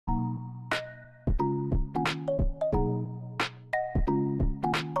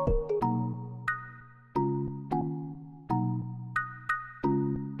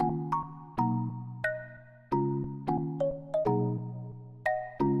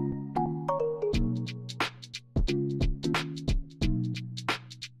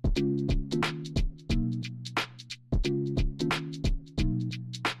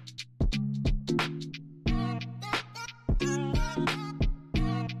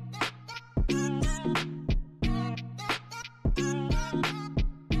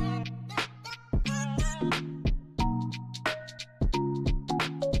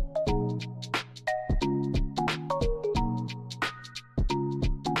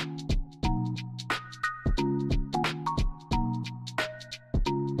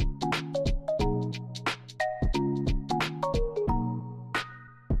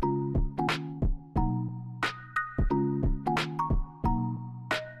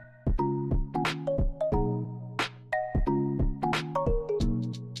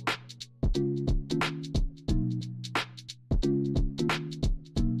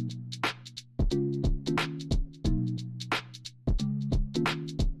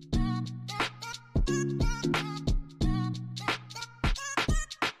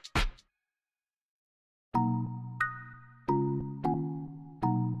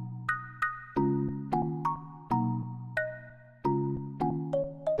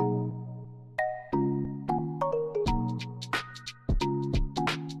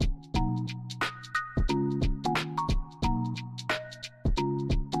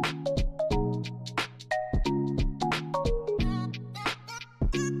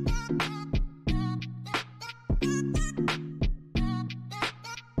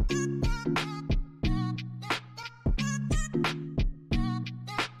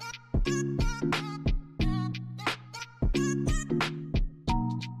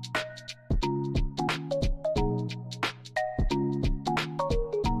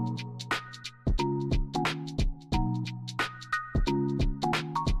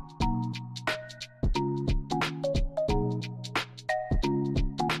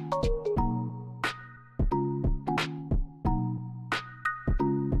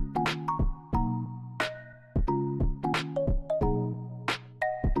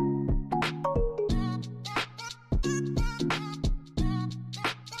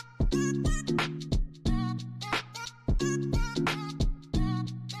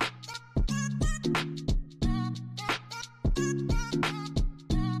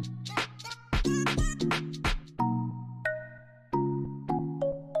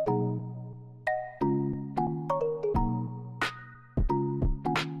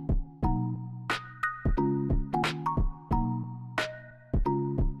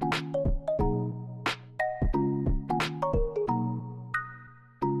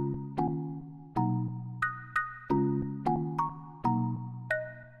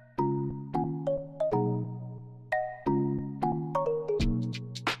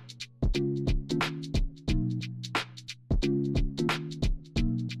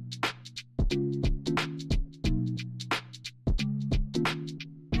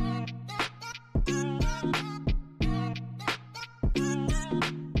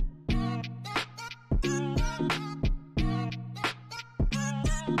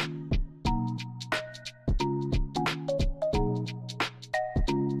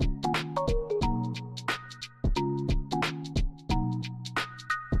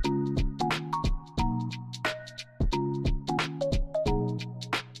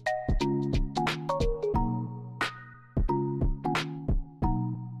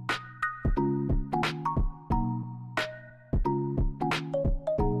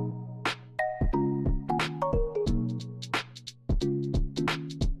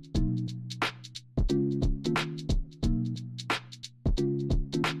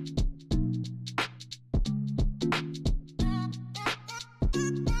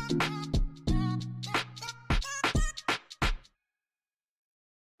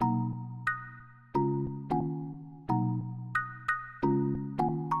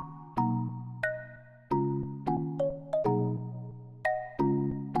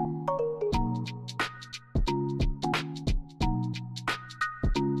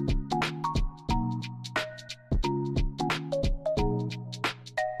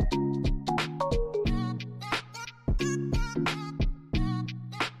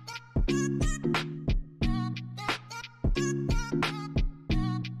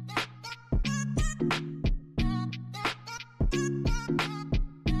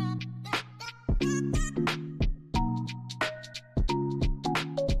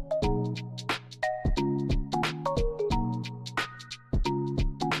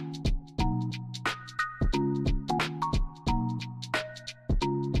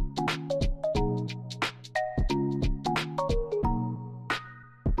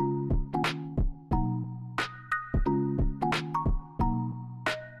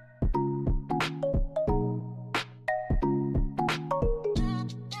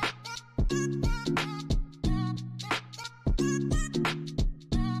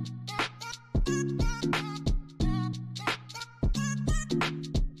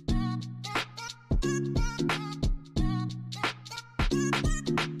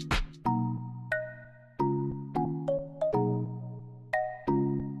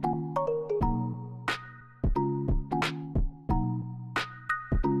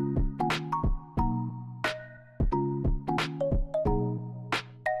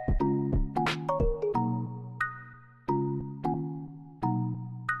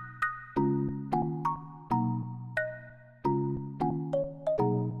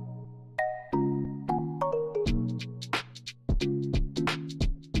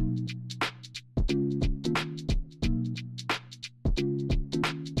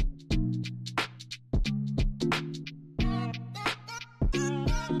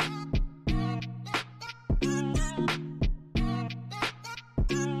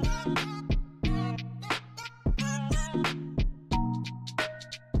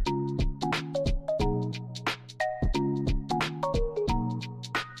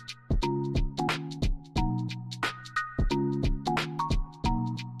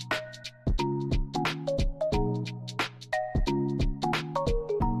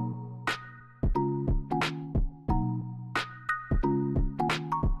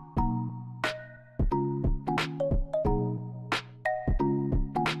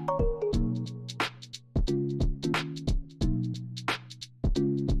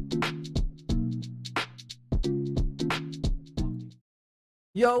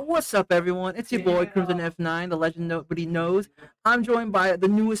Yo, what's up, everyone? It's your boy Crimson F9, the legend nobody knows. I'm joined by the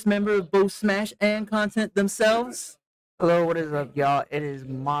newest member of both Smash and Content themselves. Hello, what is up, y'all? It is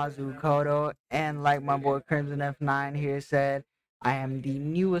Mazu Kodo, and like my boy Crimson F9 here said, I am the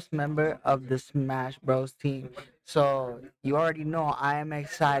newest member of the Smash Bros team. So you already know I am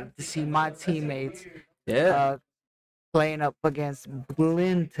excited to see my teammates Yeah, uh, playing up against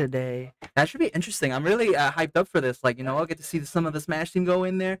Blinn today. that should be interesting. I'm really hyped up for this. I'll get to see some of the Smash team go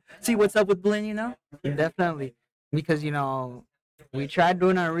in there, see what's up with Blinn. Definitely, because we tried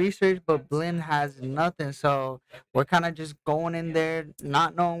doing our research, but Blinn has nothing. So we're kind of just going in there,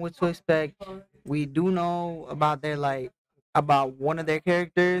 not knowing what to expect. We do know about about one of their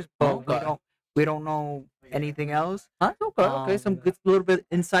characters, but Okay. we don't know anything else. Okay. Some good little bit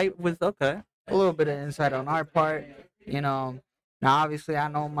insight with, okay. A little bit of insight on our part, you know. Now, obviously, I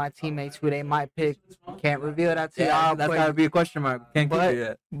know my teammates who they might pick. Can't reveal that to Yeah, y'all, that's gotta be a question mark. Can't keep it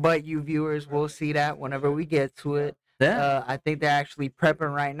yet. but you viewers will see that whenever we get to it. Yeah. I think they're actually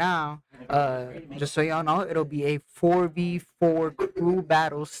prepping right now. Just so y'all know, it'll be a 4v4 crew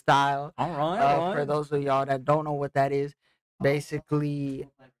battle style. All right. For those of y'all that don't know what that is, basically,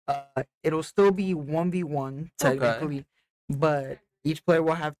 it'll still be 1v1 technically, but each player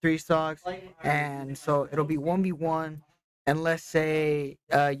will have 3 stocks, and so it'll be 1v1. And let's say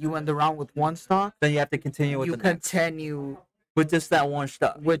you end the round with 1 stock, Then you have to continue with you the next. continue With just that one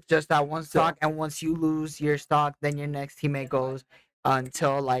stuff. with just that 1 stock, and once you lose your stock, then your next teammate goes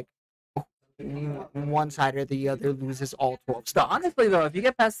until like one side or the other loses all 12 So stocks. honestly though, if you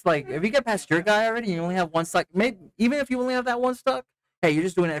get past your guy already and you only have one stock, maybe even if you only have that one stock, hey, you're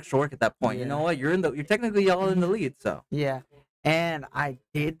just doing extra work at that point. You Yeah. know what? You're technically all in the lead, so Yeah, and I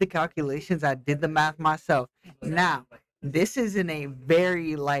did the calculations, I did the math myself. Now, this is in a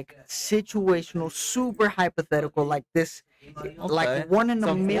very like situational, super hypothetical, like this, okay. like one in a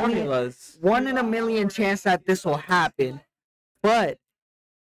Some million, formulas. 1 in a million chance that this will happen, but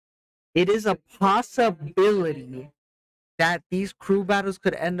it is a possibility that these crew battles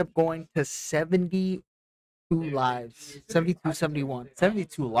could end up going to 72 lives, 72, 71.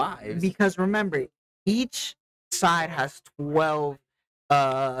 72 lives. Because remember, each side has 12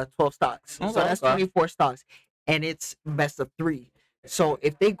 stocks. So Okay, that's okay. 24 stocks. And it's best of 3. So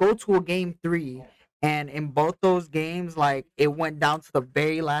if they go to a game 3, and in both those games, like it went down to the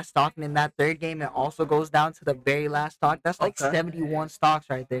very last stock, and in that third game, it also goes down to the very last stock. That's like Okay. 71 stocks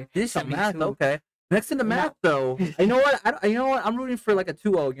right there. This is math, 72. okay. Next to the math though, you know what? You know what? I'm rooting for like a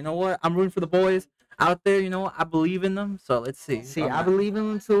 2-0. You know what? I'm rooting for the boys out there. You know what? I believe in them. So let's see. See, I believe in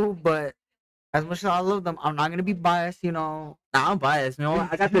them too, but as much as I love them, I'm not gonna be biased. Nah, I'm biased. You know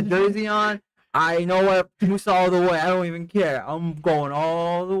what? I got the jersey on. I know what, Musa all the way. I don't even care. I'm going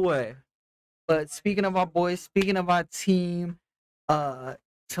all the way. But speaking of our boys, speaking of our team,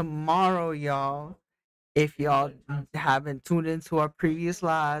 tomorrow, y'all, if y'all haven't tuned into our previous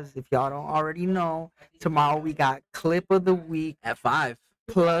lives, if y'all don't already know, tomorrow we got clip of the week. At 5.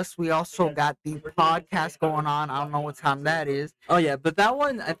 Plus, we also got the podcast going on. I don't know what time that is. Oh yeah, but that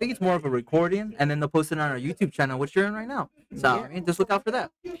one I think it's more of a recording, and then they'll post it on our YouTube channel, which you're in right now. So Yeah. I mean, just look out for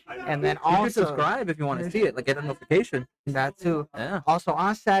that. And then You can also subscribe if you want to see it, like get a notification. that too. Yeah. Also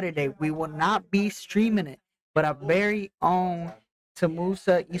on Saturday, we will not be streaming it, but our very own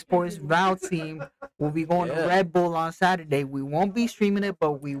Tamusa Esports Val team will be going to Yeah. Red Bull on Saturday. We won't be streaming it,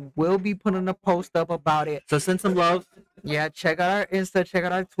 but we will be putting a post up about it. So send some love. Yeah, check out our Insta, check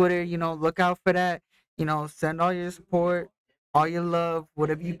out our Twitter. Look out for that. Send all your support, all your love,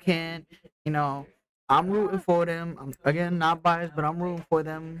 whatever you can. I'm rooting for them. I'm again not biased, but I'm rooting for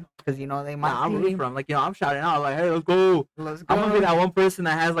them because they might. Nah, I'm rooting for 'em. Like, I'm shouting out like, hey, let's go. Let's go. I'm gonna be that one person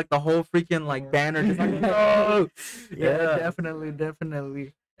that has like the whole freaking like banner, just like, no. Yeah,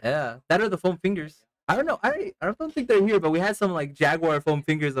 definitely. Yeah, that are the foam fingers. I don't know. I don't think they're here, but we had some like Jaguar foam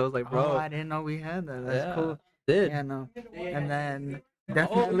fingers. I was like, bro. Oh, I didn't know we had that. That's Yeah, cool. did. Yeah, no. And then Oh,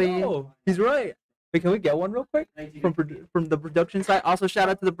 definitely. no, he's right. Wait, can we get one real quick from the production side? Also, shout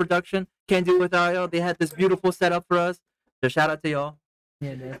out to the production. Can't do it without y'all. They had this beautiful setup for us. So shout out to y'all.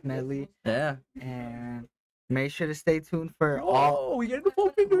 Yeah, definitely. Yeah. And make sure to stay tuned for all. Oh, we get the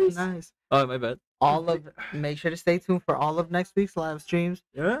foam fingers. Nice. Oh, my bad. Make sure to stay tuned for all of next week's live streams.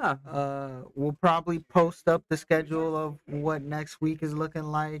 Yeah. We'll probably post up the schedule of what next week is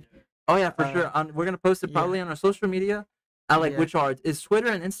looking like. Oh yeah, for sure. We're gonna post it yeah. probably on our social media. Yeah. Which is Twitter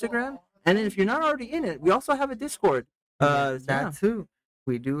and Instagram. And then if you're not already in it, we also have a Discord. That too.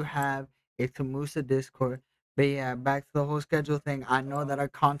 We do have a Tamusa Discord. But yeah, back to the whole schedule thing. I know that our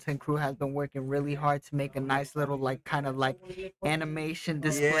content crew has been working really hard to make a nice little kind of animation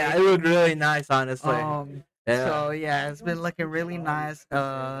display. Yeah, it looked really nice, honestly. Yeah. So yeah, it's been looking really nice.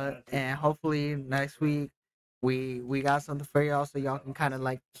 And hopefully next week we got something for y'all, so y'all can kind of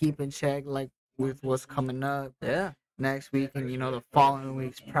like keep in check like with what's coming up Yeah. next week and the following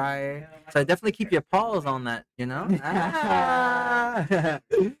weeks prior. So definitely keep your paws on that, you know?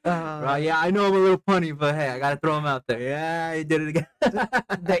 Right, yeah, I know I'm a little punny, but hey, I gotta throw him out there. Yeah, he did it again.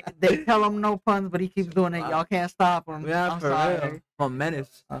 they tell him no puns, but he keeps doing it. Y'all can't stop him. Yeah, I'm for sorry. real. From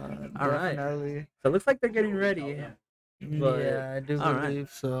Menace. All right. Definitely. So it looks like they're getting ready. But, Yeah, I do believe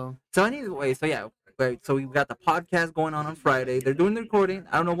so. So anyway, so yeah, right, so we've got the podcast going on Friday. They're doing the recording.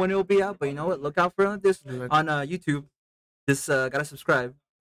 I don't know when it'll be out, but you know what? Look out for this on YouTube. Just gotta subscribe.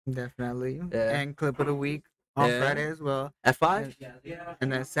 Definitely. Yeah. And clip of the week on Friday as well. At 5?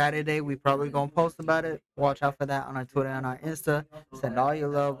 And then Saturday, we probably gonna post about it. Watch out for that on our Twitter and our Insta. Send all your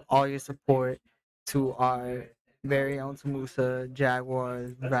love, all your support to our very own Tamusa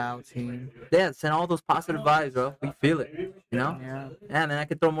Jaguars Vow team. Yeah, send all those positive vibes, bro. We feel it, you know? Yeah. Yeah, man, I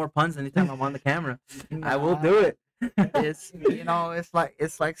can throw more puns anytime I'm on the camera. I will do it. It's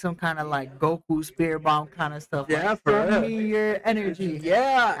it's like some kind of like Goku Spirit Bomb kind of stuff. Yeah, like, for send real. me your energy.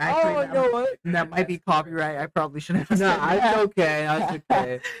 Yeah. Actually, you know what? That might be copyright. I probably shouldn't have No, said that. it's okay. It's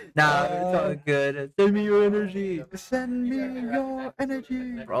okay. No, it's all good. Send me your energy. Send me your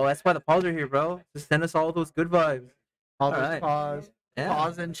energy. Bro, that's why the paws are here, bro. Just send us all those good vibes. All All those right. pause. Yeah.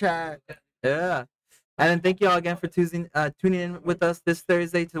 Pause and chat. Yeah. And then thank you all again for tuning in with us this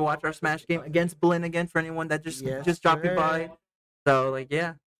Thursday to watch our Smash game against Blinn again for anyone that just dropping by. So like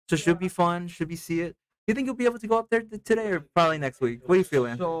yeah, so should be fun. Should be see it. Do you think you'll be able to go up there today or probably next week? What are you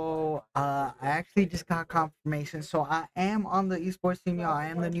feeling? So I actually just got confirmation. So I am on the esports team, y'all. I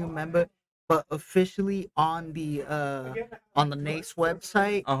am the new member, but officially on the NACE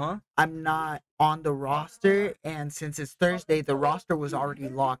website, I'm not on the roster. And since it's Thursday, the roster was already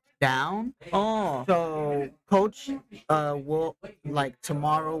locked down. Oh. So coach will like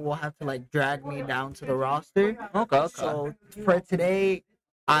tomorrow will have to like drag me down to the roster. Okay. So for today,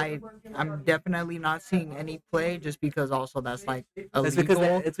 I'm definitely not seeing any play just because also that's like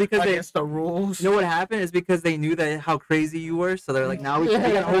illegal. It's because against the rules. You know what happened is because they knew that how crazy you were, so they're like, now we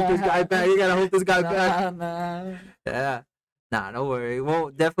gotta hold this guy back. You gotta hold this guy back. Nah. Yeah. Nah, don't worry. We'll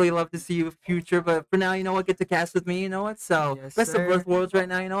definitely love to see you in the future, but for now, you know what? Get to cast with me, you know what? So, Yes, best sir. of both worlds right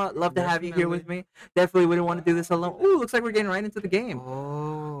now, you know what? Love to have you here with me. Definitely wouldn't want to do this alone. Ooh, looks like we're getting right into the game.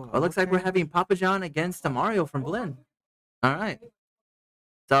 Oh. It looks like we're having Papa John against Mario from Blinn. All right.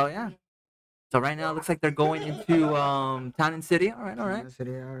 So, yeah. So, right now, it looks like they're going into Town and City. All right.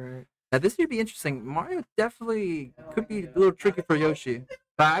 City, all right. Now, this should be interesting. Mario definitely could be a little tricky for Yoshi.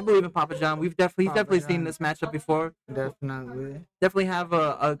 But I believe in Papa John. He's definitely seen this matchup before. Definitely have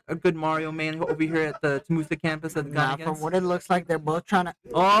a good Mario man over here at the Tamusa campus at the gun From what it looks like, they're both trying to.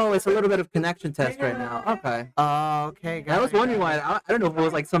 Oh, it's a little bit of connection test right now. Okay. Okay. I was wondering why. I don't know if it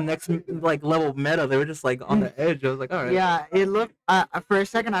was like some next like level meta. They were just like on the edge. I was like, all right. Yeah, it looked. For a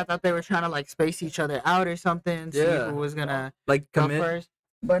second, I thought they were trying to like space each other out or something. See who was gonna like go commit first.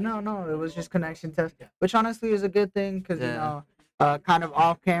 But no, it was just connection test, which honestly is a good thing because you know. Kind of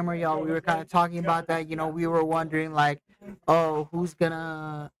off camera, y'all, we were kind of talking about that. You know, we were wondering like, oh, who's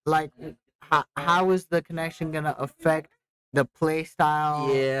gonna like, how is the connection gonna affect the play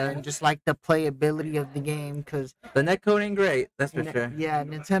style? And just like the playability of the game, because the netcode ain't great. That's for sure. Yeah,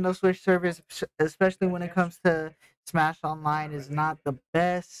 Nintendo Switch service, especially when it comes to Smash Online, is not the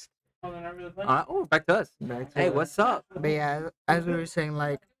best. Oh, back to us. Hey, what's up? But yeah, as we were saying,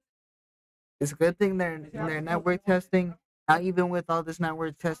 like, it's a good thing they're network testing. Now, even with all this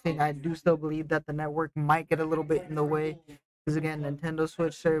network testing, I do still believe that the network might get a little bit in the way. Because again, Nintendo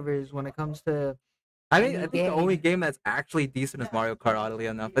Switch servers, when it comes to, I think the only game that's actually decent is Mario Kart. Oddly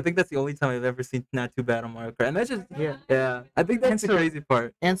enough, I think that's the only time I've ever seen not too bad on Mario Kart, and that's just yeah. I think that's the crazy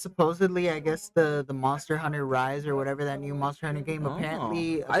part. And supposedly, I guess the Monster Hunter Rise or whatever that new Monster Hunter game.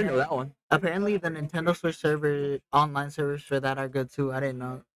 Apparently, I didn't know that one. Apparently, the Nintendo Switch server online servers for that are good too. I didn't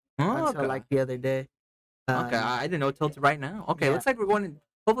know until like the other day. Okay, I didn't know till right now. Okay, looks like we're going.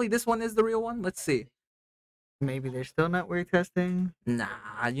 Hopefully, this one is the real one. Let's see. Maybe they're still network testing. Nah,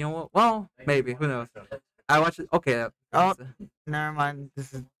 you know what? Well, maybe. Who knows? I watched it. Okay. Oh, never mind.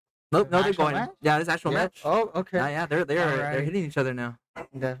 This is. Nope, no, they're going. Match? Yeah, this actual match. Oh, okay. Yeah, they're hitting each other now.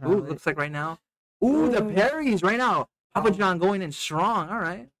 Definitely. Ooh, looks like right now. Ooh, the parries right now. Papa John going in strong. All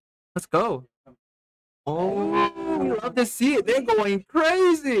right, let's go. Oh, we love to see it. They're going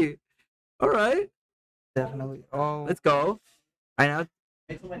crazy. All right. Definitely. Oh, let's go. Right now.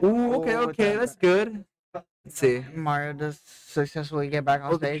 Ooh, okay, that's good. Let's see. Mario does successfully get back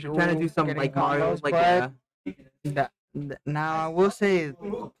on stage. Trying to do some like Mario's like Now I will say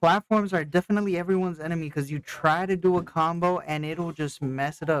platforms are definitely everyone's enemy because you try to do a combo and it'll just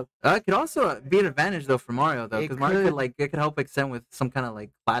mess it up. It could also be an advantage though for Mario though, because Mario could like it could help extend with some kind of like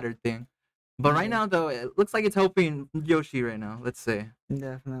platter thing. But right now though, it looks like it's helping Yoshi right now. Let's see.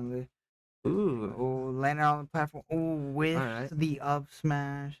 Definitely. Ooh. Oh, landing on the platform. Ooh, with the up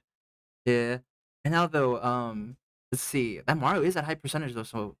smash. Yeah. And now though, let's see. That Mario is at high percentage though,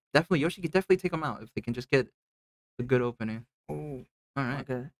 so definitely Yoshi could definitely take him out if they can just get a good opening. Oh. All right.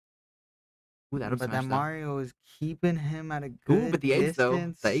 Okay. Ooh, that'll but smash that Mario is keeping him at a good but the eggs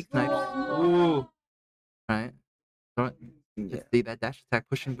distance. though, the egg knife. Ooh. All right. Let's see that dash attack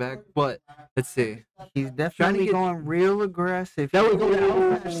pushing back, but let's see. He's definitely going real aggressive. That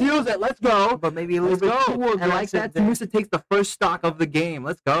was seals it. Let's go. But maybe a little bit too aggressive. And like that, Musa takes the first stock of the game.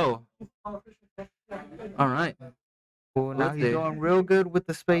 Let's go. All right. Well, now he's going real good with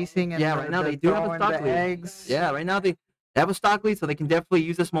the spacing. And right now they do have a stock lead. Eggs. Yeah, right now they have a stock lead, so they can definitely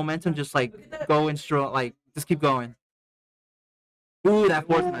use this momentum. Just like go and like just keep going. Ooh, that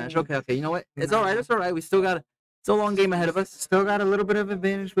force smash. Okay. You know what? It's all right. It's all right. We still got Still a long game ahead of us. Still got a little bit of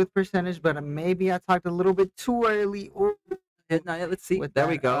advantage with percentage, but maybe I talked a little bit too early. Let's see. There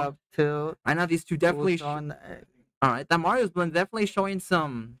we go. Right now, these two definitely. All right, that Mario's Blinn definitely showing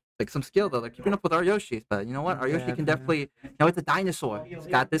some skill though. They're keeping up with our Yoshis, but you know what? Our Yoshi can definitely. It's a dinosaur. It's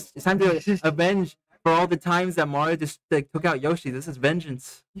got this. It's time to avenge for all the times that Mario just took out Yoshi. This is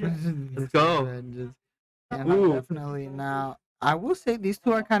vengeance. Let's go. Yeah, no, definitely. Now, I will say these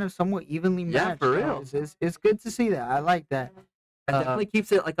two are kind of somewhat evenly matched. Yeah, for real. It's good to see that. I like that. It definitely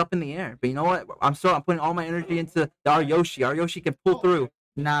keeps it up in the air. But you know what? I'm putting all my energy into our Yoshi. Our Yoshi can pull through.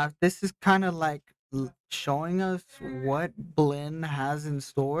 Now, this is kind of like showing us what Blinn has in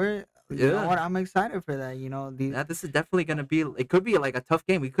store. You know what? I'm excited for that. This is definitely gonna be. It could be like a tough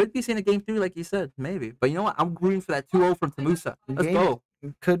game. We could be seeing a game 3, like you said, maybe. But you know what? I'm rooting for that 2-0 from Tamusa. Let's go.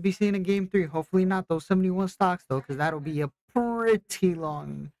 Could be seeing a game 3. Hopefully not those 71 stocks though, because that'll be a pretty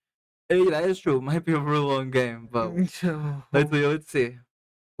long. Hey, that is true. It might be a real long game, but let's see.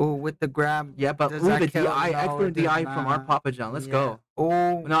 Oh, with the grab. Yeah, but the DI, excellent DI from our Papa John. Let's go.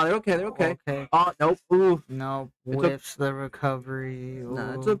 Oh, no, they're okay. They're okay. Oh, nope. Ooh. No, whiffs the recovery.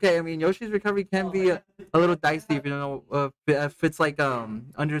 No, it's okay. I mean, Yoshi's recovery can be a little dicey if you don't know if it's like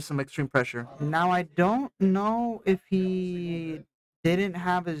under some extreme pressure. Now, I don't know if he didn't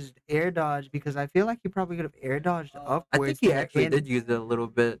have his air dodge because I feel like he probably could have air dodged upwards. I think he actually did use it a little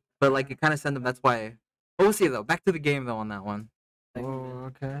bit, but like it kind of sent him. That's why. But we'll see though. Back to the game though on that one. Oh,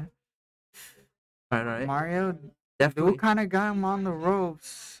 okay. All right. Mario definitely kind of got him on the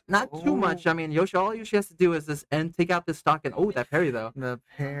ropes. Not too much. I mean, all Yoshi has to do is this and take out this stock and that parry though. The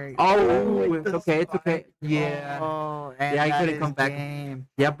parry. Oh, it's okay. It's okay. Yeah. Oh, and he couldn't come back.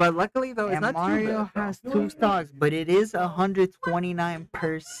 Yeah, but luckily though, it's not Mario has 2 stocks, but it is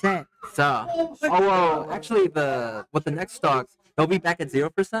 129%. So, actually, with the next stocks, they'll be back at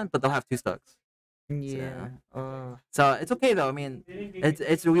 0%, but they'll have 2 stocks. Yeah. So it's okay though. I mean, we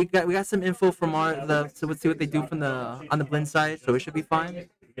got some info from so let's see what they do on the Blinn side. So it should be fine.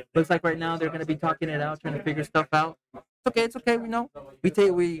 Looks like right now they're gonna be talking it out, trying to figure stuff out. It's okay. We know.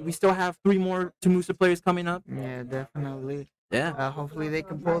 We still have 3 more Tamusa players coming up. Yeah, definitely. Yeah. Hopefully they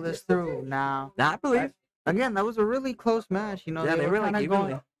can pull this through. Now, I believe. Again, that was a really close match. Yeah, they were like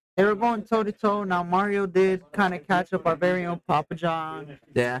evenly. They were going toe to toe. Now Mario did kind of catch up our very own Papa John.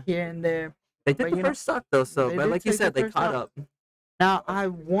 Yeah. Here and there. They took the first stock though, but like you said, they caught up. Now I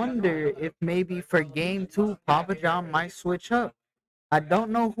wonder if maybe for game 2, Papa John might switch up. I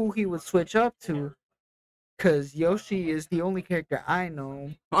don't know who he would switch up to, cause Yoshi is the only character I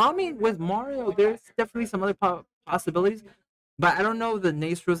know. I mean, with Mario, there's definitely some other possibilities, but I don't know the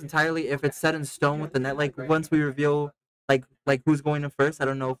NACE rules entirely. If it's set in stone with the net, like once we reveal like who's going in first, I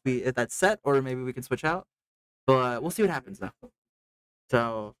don't know if that's set or maybe we can switch out. But we'll see what happens though.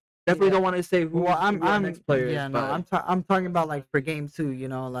 So. Definitely don't want to say who I'm next player is. Yeah, no, I'm talking about like for game 2,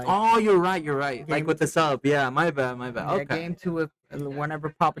 like. Oh, you're right. Like with the sub. Yeah, my bad. Yeah, okay. Game 2,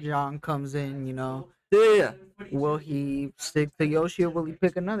 whenever Papa John comes in, Yeah. Will he stick to Yoshi or will he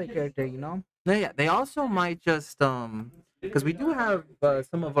pick another character? Yeah. They also might just because we do have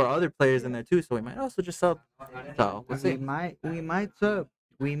some of our other players in there too, so we might also just sub. So we'll see. We might sub.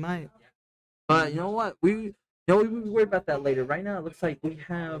 We might. But you know what? We'll worry about that later. Right now, it looks like we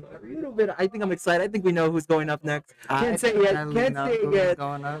have a little bit. I think I'm excited. I think we know who's going up next. Can't say it yet.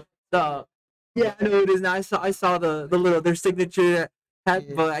 Going up. So, yeah, I know it is now. I saw their signature hat,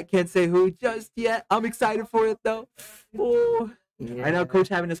 but I can't say who just yet. I'm excited for it though. Oh. Yeah. I know Coach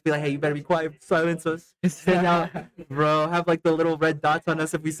having us be like, hey, you better be quiet, silence us. And now, bro, have like the little red dots on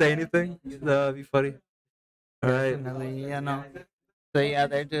us if we say anything. That'd be funny. Definitely, you know. So yeah,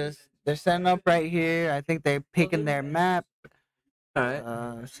 they're setting up right here. I think they're picking their map. All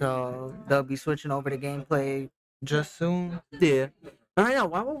right. So they'll be switching over to gameplay just soon. Yeah. All right, now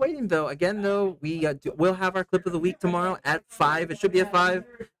while we're waiting though, again though, we'll have our clip of the week tomorrow at 5. It should be at 5.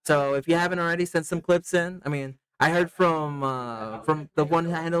 So if you haven't already, send some clips in. I mean, I heard from the one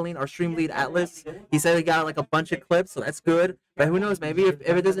handling our stream lead Atlas. He said he got like a bunch of clips, so that's good. But who knows? Maybe if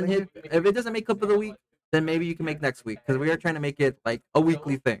it doesn't hit, if it doesn't make clip of the week, then maybe you can make next week because we are trying to make it like a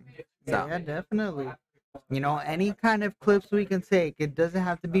weekly thing. So. Yeah, definitely. You know, any kind of clips we can take. It doesn't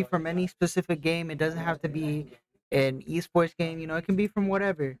have to be from any specific game. It doesn't have to be an esports game. You know, it can be from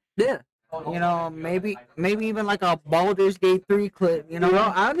whatever. Yeah. You know, maybe even like a Baldur's Gate 3 clip. You know,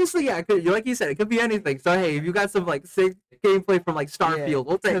 honestly, yeah, like you said, it could be anything. So hey, if you got some like sick gameplay from like Starfield,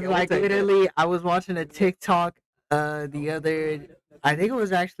 we'll take it. Like literally, I was watching a TikTok the other, I think it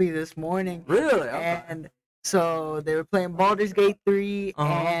was actually this morning. Really? And so they were playing Baldur's Gate 3,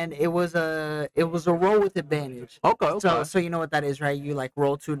 and it was a roll with advantage. Okay. So you know what that is, right? You like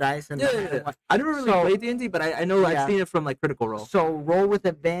roll 2 dice and yeah. I never really played D&D, but I know I've seen it from like Critical Role. So roll with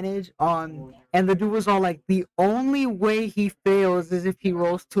advantage on, and the dude was all like, the only way he fails is if he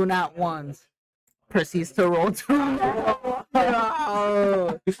rolls 2 nat ones. Proceeds to roll 2.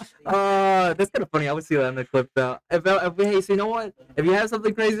 That's kind of funny. I would see that in the clip though. Hey, so you know what? If you have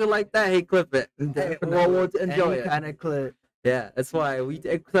something crazy like that, hey, clip it. We'll enjoy it. Kind of clip. Yeah, that's why we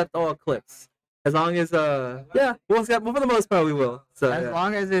accept all clips. As long as we'll for the most part we will. So as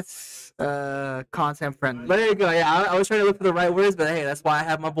long as it's content friendly. There you go. Yeah, I was trying to look for the right words, but hey, that's why I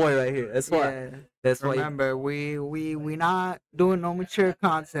have my boy right here. That's why. Yeah. That's remember, we not doing no mature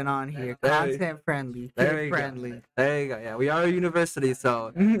content on here. Content friendly. Kid friendly. There you go. Yeah, we are a university,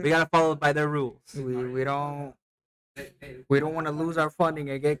 so we gotta follow by their rules. We don't want to lose our funding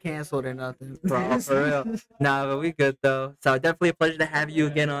or get canceled or nothing. Bro, for real. Nah, but we good though. So definitely a pleasure to have you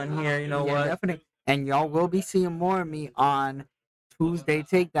again on here. You know what? Definitely. And y'all will be seeing more of me on Tuesday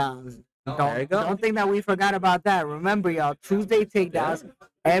takedowns. Don't think that we forgot about that. Remember, y'all, Tuesday takedowns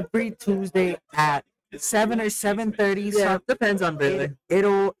every Tuesday at 7 or 7:30. Yeah, depends on Billy.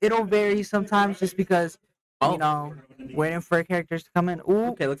 It'll vary sometimes just because you know, waiting for characters to come in. Ooh.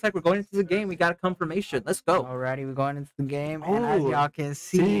 Okay, looks like we're going into the game. We got a confirmation. Let's go. Alrighty, we're going into the game. And as y'all can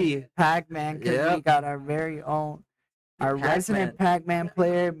see, Pac-Man, because we got our very own, our resident Pac-Man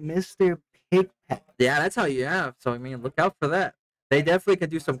player, Mr. Pigpack. Yeah, that's how you have. So, I mean, look out for that. They definitely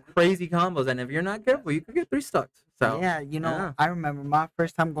could do some crazy combos. And if you're not careful, you could get 3 stuck. So, yeah, you know, I remember my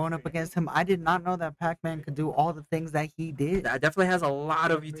first time going up against him. I did not know that Pac-Man could do all the things that he did. That definitely has a lot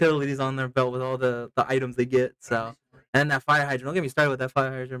of utilities on their belt with all the items they get. So, and that fire hydrant. Don't get me started with that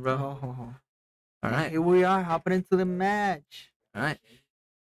fire hydrant, bro. All right. Here we are hopping into the match. All right.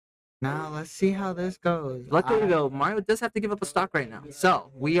 Now, let's see how this goes. Luckily, though, Mario does have to give up a stock right now.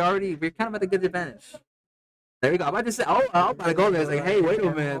 So, we're kind of at a good advantage. There we go. I'm about to say, I'm about to go there. It's like, hey, wait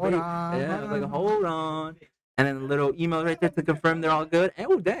a minute. Hold on. Yeah, I was like, hold on. And then a little email right there to confirm they're all good. And,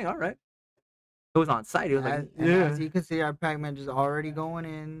 oh, dang, all right. It was on site. It was like, as you can see, our Pac-Man just already going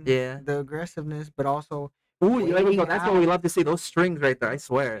in. Yeah. The aggressiveness, but also. Ooh, that's what we love to see. Those strings right there. I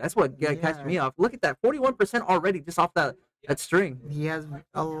swear. That's what catch me off. Look at that. 41% already just off that string. He has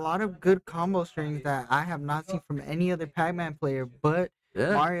a lot of good combo strings that I have not seen from any other Pac-Man player, but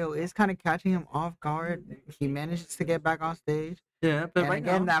Mario is kind of catching him off guard. He manages to get back on stage. Yeah, but and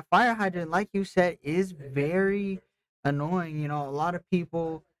again, that fire hydrant, like you said, is very annoying. You know, a lot of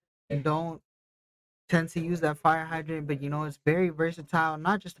people don't tend to use that fire hydrant, but you know, it's very versatile,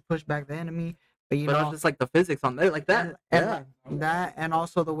 not just to push back the enemy, but you know, just like the physics on there, like that. That and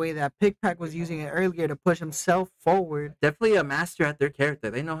also the way that Pigpack was using it earlier to push himself forward. Definitely a master at their character.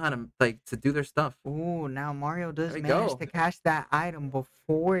 They know how to do their stuff. Ooh, now Mario does manage to catch that item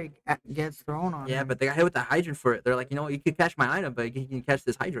before it gets thrown on him. Yeah, but they got hit with the hydrant for it. They're like, you know what, you could catch my item, but you can catch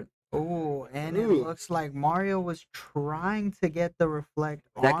this hydrant. Ooh, and it looks like Mario was trying to get the reflect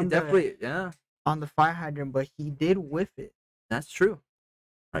on the fire hydrant, but he did whiff it. That's true.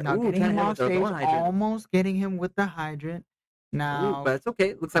 Right. Now getting him off stage, almost getting him with the hydrant. Now, but it's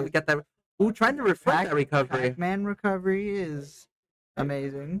okay. Looks like we got that. Ooh, trying to reflect that recovery. Pac-Man recovery is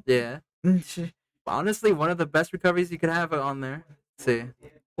amazing. Yeah. Honestly, one of the best recoveries you could have on there. Let's see.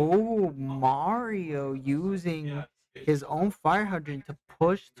 Oh, Mario using his own fire hydrant to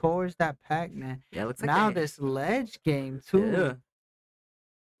push towards that Pac-Man. Yeah, looks like now this ledge game too.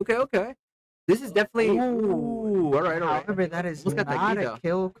 Yeah. Okay. This is definitely. Ooh, all right. However, that is not a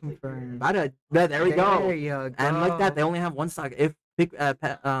kill confirmed. There we go. There you go. And like that, they only have 1 stock. If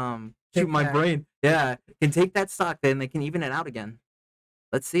shoot my brain, can take that stock, then they can even it out again.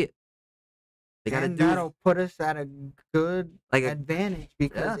 Let's see it. They gotta and do. That'll put us at a good advantage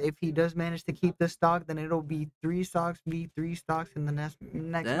because yeah. if he does manage to keep the stock, then it'll be 3 stocks v 3 stocks in the next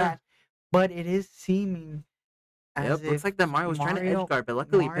match. But it is seeming as if looks like that Mario was trying to edge guard, but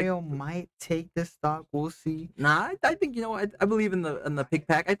luckily Mario might take the stock. We'll see. Nah, I think you know what I believe in the pick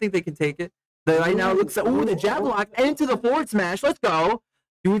pack. I think they can take it. Right now it looks like the jab block into the forward smash. Let's go.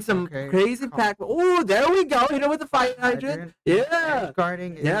 Doing some crazy pack. Oh, there we go. Hit it with the fire hydrant. Yeah.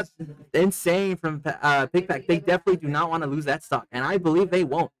 Guarding is insane from pick pack. They definitely do not want to lose that stock, and I believe they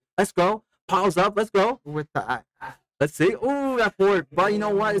won't. Let's go. Piles up. Let's go. With the let's see. Oh, that forward. But you know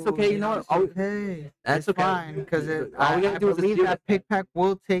what? It's okay. You know what? Okay. That's okay. Fine because all we gotta do is believe that pick pack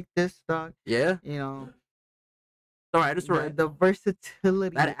will take this stock. Yeah. You know. All right. It's all right. The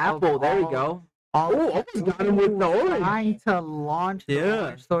versatility. That apple. There you go. Almost got him with the orange. Trying to launch the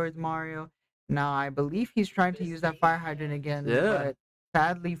orange towards Mario. Now I believe he's trying to use that fire hydrant again, but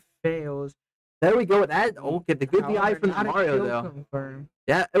sadly fails. There we go with that. Okay, the good DI from Mario though. Confirmed.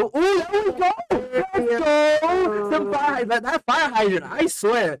 Yeah. Oh, there we go. Let's go. Some fire, that fire hydrant. I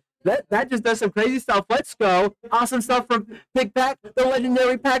swear. That just does some crazy stuff. Let's go. Awesome stuff from Big Pac, the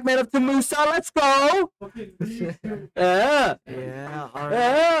legendary Pac-Man of Tamusa. Let's go. Yeah. Yeah.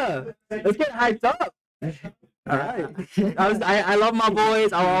 Yeah. Let's get hyped up. All right. I love my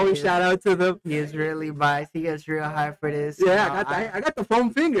boys. I'll always shout out to them. He is really biased. He gets real high for this. Yeah, I got the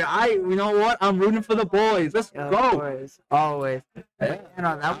foam finger. You know what? I'm rooting for the boys. Let's go. Always. Yeah. You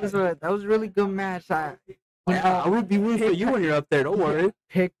know, that was a really good match. I would be rooting for you when you're up there. Don't worry.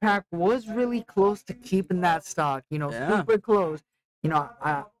 Pick Pack was really close to keeping that stock. You know, super close. You know,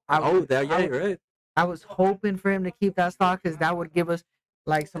 you're right. I was hoping for him to keep that stock because that would give us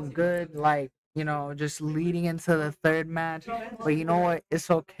like some good you know, just leading into the third match. But you know what? It's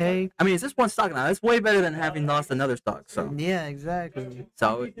okay. I mean, it's just one stock now. It's way better than having lost another stock. So yeah, exactly.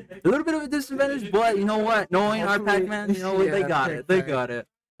 So a little bit of a disadvantage, but you know what? Knowing our Pac-Man, you know what? They got it. They got it.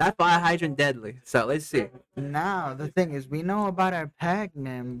 That fire hydrant deadly. So let's see. Now the thing is, we know about our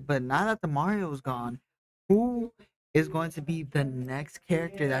Pac-Man, but now that the Mario's gone, who is going to be the next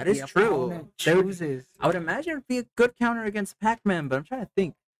character that is true chooses? I would imagine it'd be a good counter against Pac-Man, but I'm trying to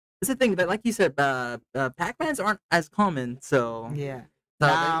think. It's the thing that, like you said, Pac-Mans aren't as common. So yeah.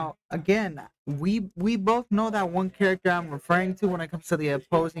 Now again, we both know that one character I'm referring to when it comes to the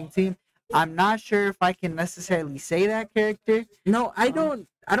opposing team. I'm not sure if I can necessarily say that character. No, I don't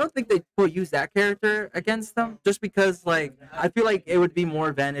think they will use that character against them, just because like I feel like it would be more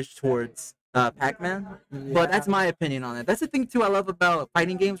advantage towards Pac-Man. Yeah. But that's my opinion on it. That's the thing too I love about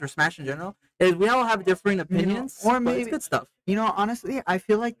fighting games or Smash in general is we all have different opinions. You know, or maybe it's good stuff. You know, honestly, I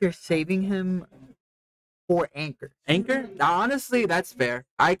feel like they're saving him for Anchor. Anchor? Honestly, that's fair.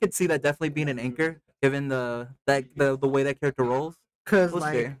 I could see that definitely being an anchor, given the way that character rolls. Because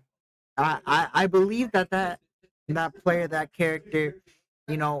I believe that player, that character,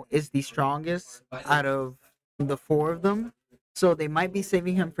 you know, is the strongest out of the 4 of them. So they might be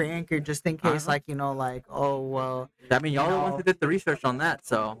saving him for Anchor just in case, like, you know, like, oh, well. I mean, y'all are the ones who did the research on that,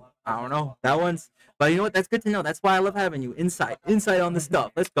 so I don't know. That one's, but you know what? That's good to know. That's why I love having you. Insight on the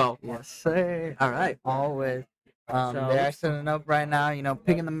stuff. Let's go. Yes, sir. All right. Always. They're setting up right now, you know,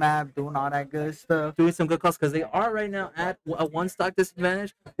 picking the map, doing all that good stuff. Doing some good calls because they are right now at a 1 stock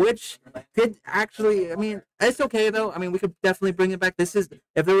disadvantage, which could actually, I mean, it's okay though. I mean, we could definitely bring it back. If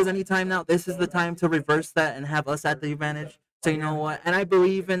there was any time now, this is the time to reverse that and have us at the advantage. So you know what? And I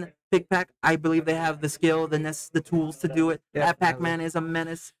believe in Big Pac. I believe they have the skill, the tools to do it. That Pac-Man is a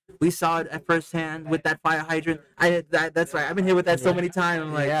menace. We saw it at first hand with that fire hydrant. That's right. I've been hit with that so many times.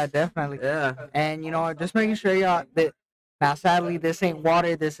 I'm like, yeah, definitely. Yeah. And you know, just making sure y'all that now, sadly, this ain't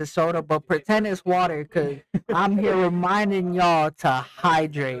water. This is soda, but pretend it's water because I'm here reminding y'all to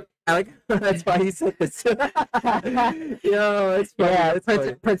hydrate. I like that's why he said this. Yo, it's funny. Yeah,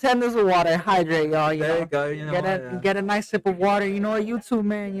 funny. Pretend there's a water. Hydrate, y'all. There you go. You know, get a nice sip of water. You know what, you too,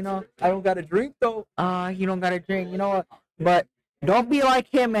 man. You know, I don't got a drink though. You don't got a drink. You know what? But don't be like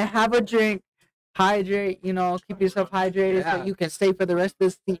him and have a drink. Hydrate. You know, keep yourself hydrated so you can stay for the rest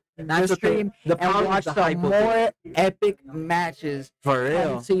of the stream and watch some more epic matches for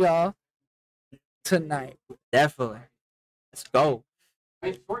real to y'all tonight. Definitely. Let's go.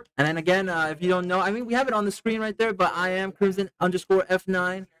 And then again, if you don't know, I mean, we have it on the screen right there, but I am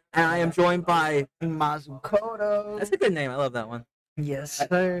Crimson_F9, and I am joined by Mazukoto. That's a good name. I love that one. Yes,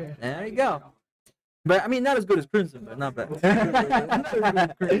 sir. There you go. But I mean, not as good as Crimson, but not bad.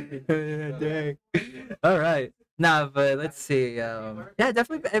 Dang. All right. Nah, but let's see. Yeah,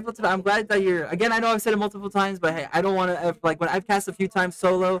 definitely able to. I'm glad that you're. Again, I know I've said it multiple times, but hey, I don't want to. Like when I've cast a few times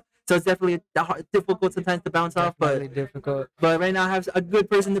solo, So it's definitely difficult sometimes to bounce off, but difficult. But right now I have a good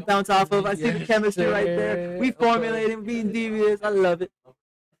person to bounce off of. I see the chemistry right there. We formulating, being devious. I love it.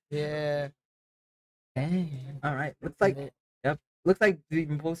 Yeah. Dang. All right. Looks like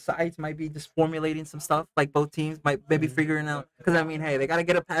both sides might be just formulating some stuff. Like both teams might maybe figuring out. Because I mean, hey, they gotta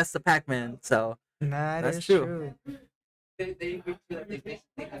get it past the Pac-Man. So that's true.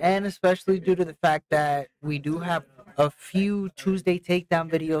 And especially due to the fact that we do have a few Tuesday takedown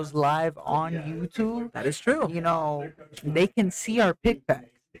videos live on YouTube. That is true. You know, they can see our pick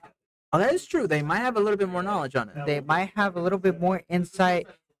back. Oh, that is true. They might have a little bit more knowledge on it. They might have a little bit more insight,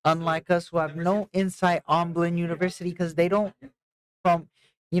 unlike us who have no insight on Blinn University, because they don't.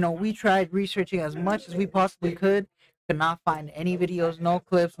 We tried researching as much as we possibly could not find any videos, no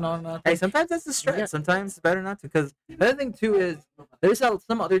clips, no nothing. Hey, sometimes that's the stretch. Sometimes it's better not to, because the other thing too is there's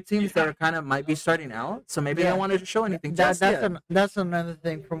some other teams that are might be starting out, so maybe they don't want to show anything. That's another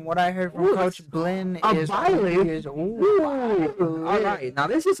thing. From what I heard from Coach Blinn is all right. Now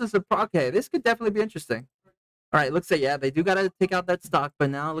this is a surprise. Okay, this could definitely be interesting. All right, looks like they do gotta take out that stock, but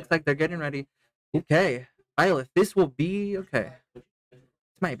now it looks like they're getting ready. Okay, Violet, this will be okay.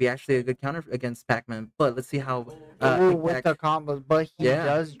 Might be actually a good counter against Pac-Man, but let's see how with the combos, but he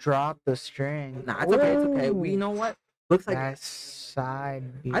does drop the string. Nah, it's okay, it's okay. We know what looks like that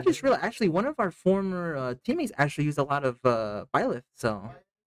side B. I just realized actually one of our former teammates actually used a lot of Violet, so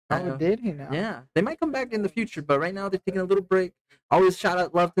did he now? Yeah, they might come back in the future, but right now they're taking a little break. Always shout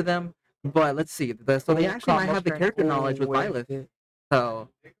out love to them, but let's see. So they actually might have the character knowledge with Violet. So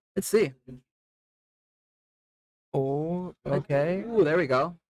let's see. Oh, okay. Ooh, there we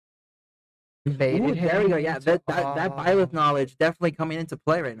go. Baited him. There we go. Yeah, that Violet knowledge definitely coming into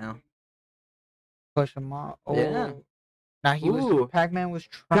play right now. Push him off. Oh. Yeah. Now Pac-Man was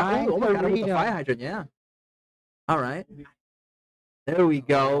trying to read the fire hydrant. Yeah. All right. There we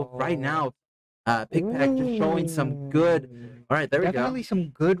go. Right now, Pickpack just showing some good. All right, there we go. Definitely some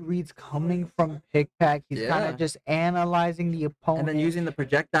good reads coming from Pickpack. He's kind of just analyzing the opponent. And then using the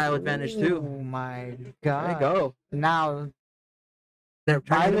projectile advantage too. Oh my god. There you go. Now,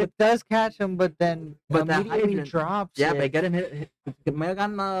 Violet does catch him, but immediately drops it. They get him hit. May have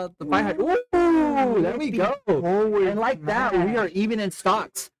gotten the fire hydrant. Ooh, there we go. And like that, we are even in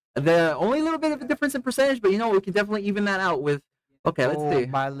stocks. The only little bit of a difference in percentage, but we can definitely even that out with. Okay, let's see.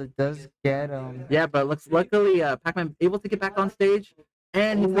 Violet does get him. Yeah, but luckily, Pac-Man able to get back on stage,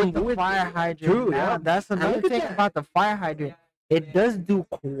 and he's with the fire hydrant. True, yeah. That's another thing about the fire hydrant. It does do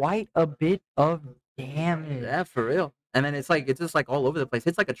quite a bit of damage. Yeah, for real. And then it's just like all over the place.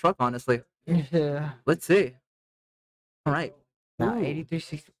 It's like a truck, honestly. Yeah. Let's see. All right. Now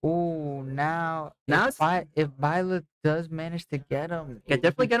 8360. Oh, now if Violet does manage to get him,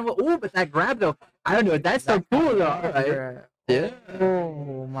 definitely get him. Oh, but that grab though, I don't know. That's so cool though. All right. Yeah.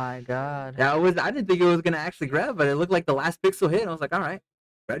 Oh my god. Yeah, I didn't think it was gonna actually grab, but it looked like the last pixel hit. And I was like, all right,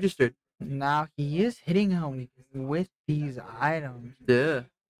 registered. Now he is hitting him with these items. Yeah. All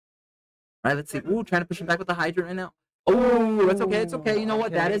right, let's see. Ooh, trying to push him back with the hydrant right now. Oh, that's okay. It's okay. You know what?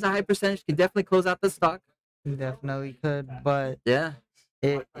 Okay. That is a high percentage. Can definitely close out the stock. Definitely could, but yeah,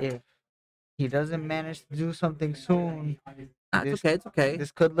 if he doesn't manage to do something soon, it's okay.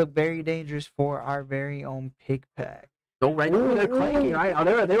 This could look very dangerous for our very own Pickpack. Go right. Ooh, they're clanking, right? Oh,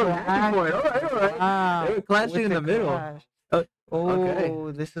 they were acting for it. All right. They were clashing in the middle.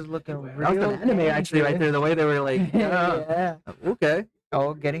 Okay. This is looking real. That was an anime actually right there. The way they were like, yeah. Okay.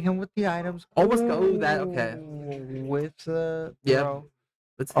 Oh, getting him with the items. Almost go that. Okay. With the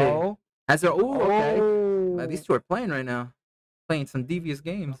Let's see. Oh. Okay. These two are playing right now. Playing some devious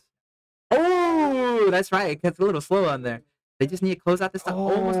games. Oh, that's right. It gets a little slow on there. They just need to close out this stuff.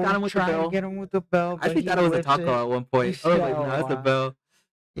 Almost got him with the bell. Get him with the bell. I think that was a taco at one point. Oh, like, no, that's a bell.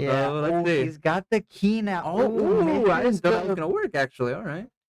 Yeah. Let's see. He's got the key now. I didn't know that was gonna work. Actually, all right.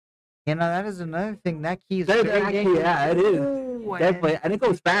 That is another thing. That key is it is. Definitely, and it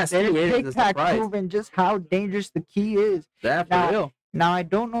goes fast. Pickpack proving just how dangerous the key is. Yeah, for real. Now I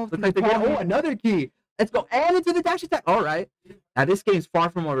don't know if looks like they get another key. Let's go and into the dash attack. All right. Now this game's far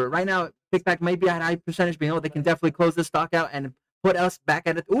from over. Right now, Pickpack may be at high percentage, but they can definitely close this stock out and put us back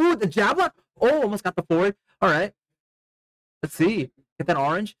at it. Ooh, the jab lock. Oh, almost got the forward. All right. Let's see. Get that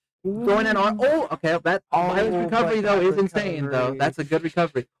orange. Going in on. Oh, okay. That recovery though is insane though. That's a good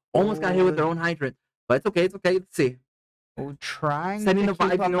recovery. Almost got hit with their own hydrant, but it's okay. It's okay. Let's see. Trying to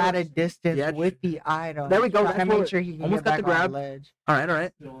keep him at a distance with the item. There we go. Trying to make sure he can almost get got the grab. Ledge. All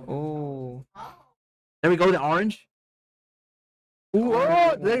right. Oh. There we go. The orange. Ooh,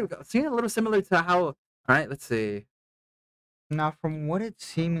 there we go. Seeing a little similar to how. All right. Let's see. Now, from what it's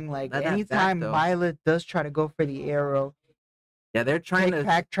seeming like, anytime Violet does try to go for the arrow, Yeah, they're trying to.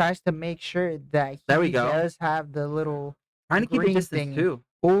 Pack tries to make sure that he does have the little trying to keep a distance thing. too.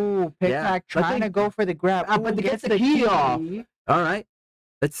 Ooh, Pack trying to go for the grab. But to get the key off. All right.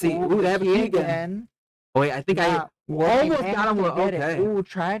 Let's see. Ooh, they have a key again. Oh, wait, I think I almost got him. Okay. Ooh,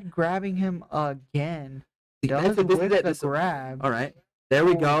 tried grabbing him again. Does with the grab. All right. There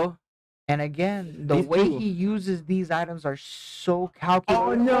we go. And again, the way he uses these items are so calculated.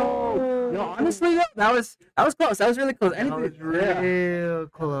 Oh no! No, honestly, that was close. That was really close. That was real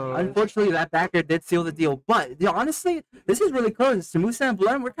close. Unfortunately, that backer did seal the deal. But honestly, this is really close. Samusa and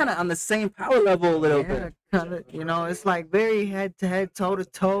Blinn, we're kind of on the same power level a little bit. Kind of. It's like very head to head, toe to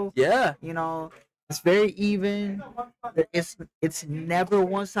toe. Yeah. It's very even. It's never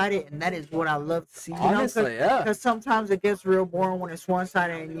one sided, and that is what I love to see. Honestly, yeah. Because sometimes it gets real boring when it's one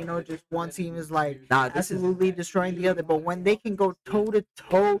sided, and just one team is like absolutely destroying the other. But when they can go toe to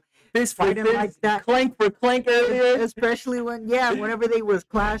toe, fighting like that, clank for clank earlier, especially whenever they was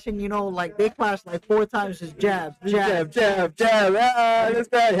clashing, like they clashed like 4 times, just jab. This guy,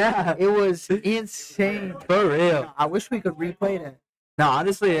 yeah. It was insane for real. I wish we could replay that. No,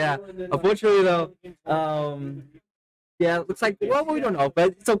 honestly, yeah. Unfortunately, though, it looks like, well, we don't know,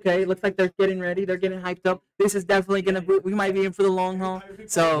 but it's okay. It looks like they're getting ready. They're getting hyped up. This is definitely we might be in for the long haul.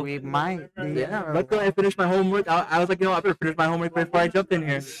 So we might. Yeah. Luckily, I finished my homework. I was like, I better finish my homework before I jumped in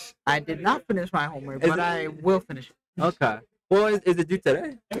here. I did not finish my homework, but I will finish it. Okay. Well, is it due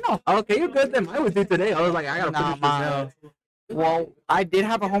today? No. Okay, you're good then. Mine was due today. I was like, I gotta finish this now. Well, I did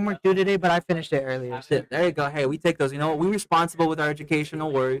have a homework due today, but I finished it earlier. There you go. Hey, we take those. We're responsible with our education. No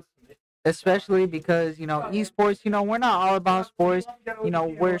worries. Especially because, esports, we're not all about sports.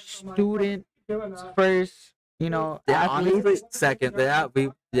 We're student first, honestly, second.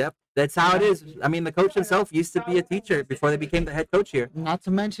 Yep. That's how it is. I mean, the coach himself used to be a teacher before they became the head coach here. Not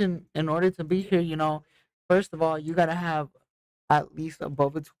to mention, in order to be here, first of all, you got to have at least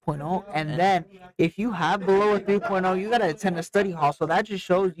above a 2.0, and then if you have below a 3.0, you gotta attend a study hall. So that just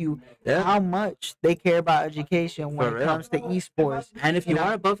shows you how much they care about education when it comes to esports. And if you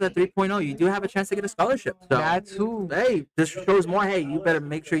are above that 3.0, you do have a chance to get a scholarship. So that too. Hey, this shows more. Hey, you better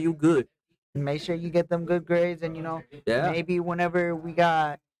make sure you good. Make sure you get them good grades, and maybe whenever we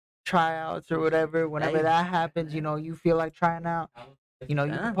got tryouts or whatever, whenever that happens, you feel like trying out. You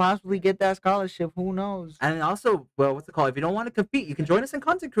can possibly get that scholarship. Who knows? And also, well, what's it called? If you don't want to compete, you can join us in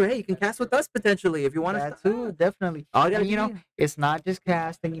content crew. Hey, you can cast with us potentially if you want to. Too, definitely. It's not just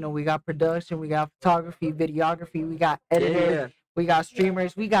casting. We got production, we got photography, videography, we got editors, we got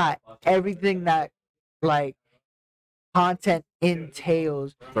streamers, we got everything that content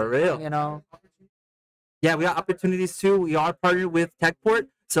entails. For real. Yeah, we got opportunities too. We are partnered with Techport.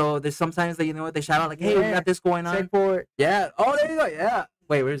 So there's sometimes that they shout out like, "Hey, we got this going on." Techport. Yeah. Oh, there you go. Yeah.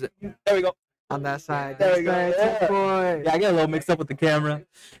 Wait, where is it? There we go. On that side. There we go. Yeah, I get a little mixed up with the camera.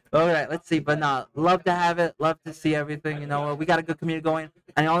 All right, let's see. But no, love to have it. Love to see everything. We got a good community going.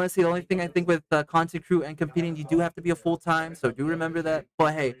 And honestly, the only thing I think with content crew and competing, you do have to be a full-time. So do remember that.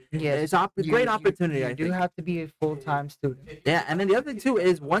 But hey, it's a great opportunity. You do have to be a full-time student. Yeah, and then the other thing too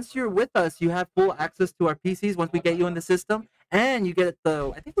is once you're with us, you have full access to our PCs once we get you in the system, and you get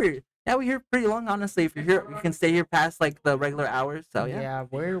I think we're here pretty long. Honestly, if you're here, you can stay here past the regular hours. So yeah,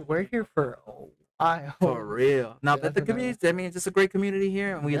 we're here for for real. No, but the community, I mean, it's just a great community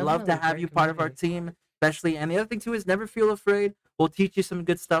here, and we love to have you part of our team, especially. And the other thing too is never feel afraid. We'll teach you some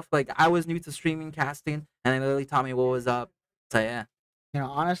good stuff. Like I was new to streaming casting, and they literally taught me what was up. So yeah.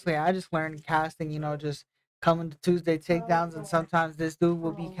 Honestly, I just learned casting. just coming to Tuesday takedowns, and sometimes this dude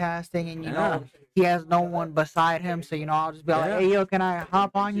will be casting, and he has no one beside him, so I'll just be like, "Hey, yo, can I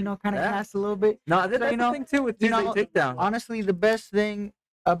hop on? Kind of cast a little bit." No, that's the thing too with Tuesday takedown. Honestly, the best thing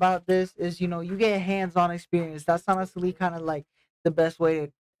about this is you get hands-on experience. That's honestly kind of like the best way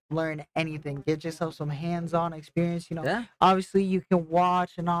to learn anything. Get yourself some hands-on experience. Obviously you can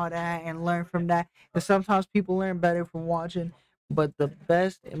watch and all that and learn from that, and sometimes people learn better from watching. But the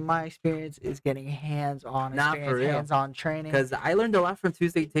best, in my experience, is getting hands-on experience, hands-on training. Because I learned a lot from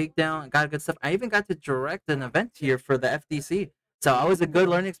Tuesday Takedown. Got good stuff. I even got to direct an event here for the FDC. So it was a good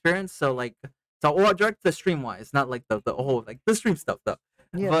learning experience. So direct the stream-wise, not the whole the stream stuff though.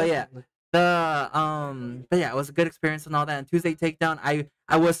 Yeah. But yeah, it was a good experience and all that. And Tuesday Takedown, I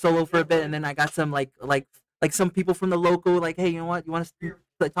was solo for a bit, and then I got some like some people from the local, hey, you know what? You want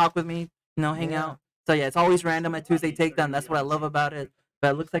to talk with me? Hang out. So yeah, it's always random at Tuesday Takedown. That's what I love about it.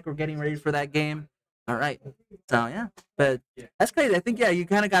 But it looks like we're getting ready for that game. All right. So yeah, but that's crazy. I think you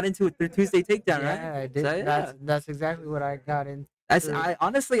kind of got into it through Tuesday Takedown, right? Yeah, I did. So, yeah. That's exactly what I got in. I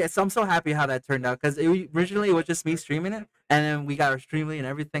honestly, I'm so happy how that turned out because originally it was just me streaming it, and then we got our Streamly and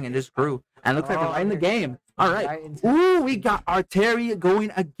everything, and just grew. And it looks like we're right in the game. All right. Ooh, we got our Terry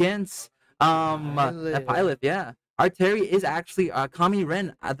going against Pilot. Yeah. Our Terry is actually Kami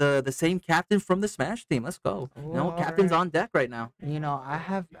Ren, the same captain from the Smash team. Let's go. No captain's on deck right now. You know, I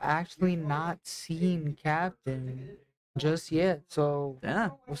have actually not seen Captain just yet, so yeah,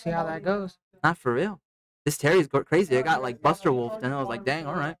 we'll see how that goes. Not for real. This Terry's crazy. I got like Buster Wolf, and I was like, dang,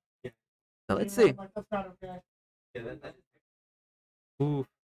 all right. So let's see. Ooh.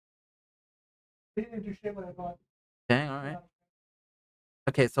 Dang, all right.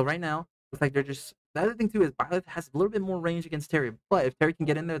 Okay, so right now, looks like they're just. The other thing too is Violet has a little bit more range against Terry, but if Terry can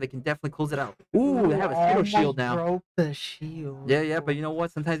get in there, they can definitely close it out. Ooh, they have a hero shield now. Broke the shield. Yeah, but you know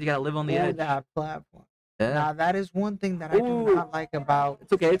what? Sometimes you gotta live on the edge. That platform. Yeah. Now that is one thing that I do not like about.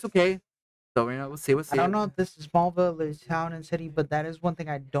 It's okay. So you know, we'll see. I don't know if this is Smallville or town and city, but that is one thing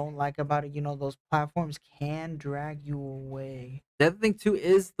I don't like about it. You know, those platforms can drag you away. The other thing too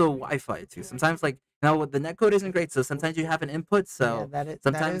is the Wi-Fi too. Sometimes, like, you know, the netcode isn't great, so sometimes you have an input. So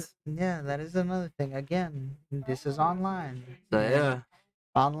sometimes that is another thing. Again, this is online. So yeah,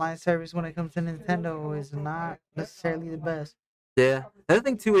 online service when it comes to Nintendo is not necessarily the best. Yeah. The other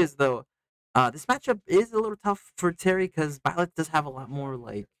thing too is though, this matchup is a little tough for Terry because Violet does have a lot more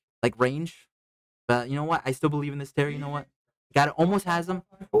like range. But you know what? I still believe in this Terry. You know what? Almost has him.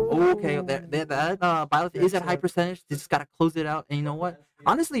 Okay, that Violet is at high percentage. They just gotta close it out. And you know what?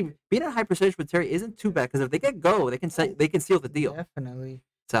 Honestly, being at high percentage with Terry isn't too bad because if they get go, they can seal the deal. Definitely.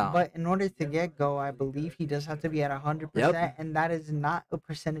 So, but in order to get go, I believe he does have to be at 100%, and that is not a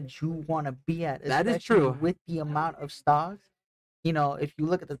percentage you want to be at. That is true. With the amount of stocks, you know, if you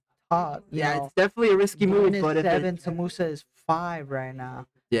look at the top, it's definitely a risky move. But 7, Tamusa is 5 right now.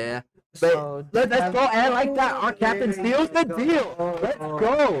 Yeah. But so let's go. And I like that. Our captain seals the deal. Let's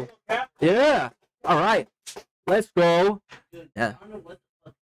go. Yeah. All right. Let's go. Yeah.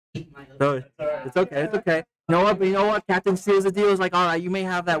 So it's okay. It's okay. You know what? But you know what? Captain seals the deal. Is like, all right, you may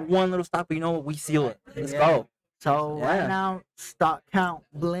have that one little stock, but you know what? We seal it. Let's go. So right now, stock count: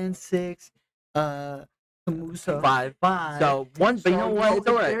 Blinn 6, Tamusa 5. So one, but you know what? It's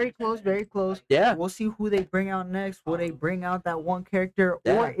all right. Very close, very close. Yeah. We'll see who they bring out next. Will they bring out that one character,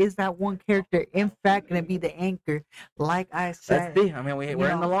 or is that one character in fact going to be the anchor? Like I said, let's see. I mean,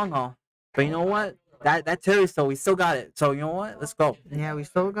 we're in the long haul. But you know what? That Terry, so we still got it. So you know what? Let's go. Yeah, we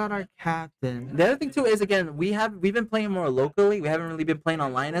still got our captain. The other thing too is again we've been playing more locally. We haven't really been playing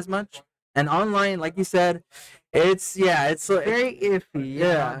online as much. And online, like you said, it's very iffy.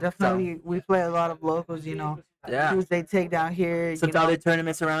 Yeah, definitely. So. We play a lot of locals, you know. Yeah. Tuesday takedown here. Some other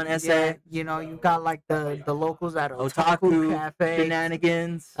tournaments around SA. Yeah, you know, you got like the locals at Otaku Cafe,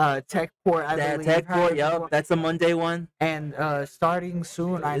 Shenanigans, Techport. Techport. Yep, that's a Monday one. And starting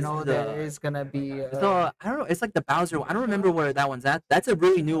soon, I know there is gonna be. So I don't know. It's like the Bowser. I don't remember where that one's at. That's a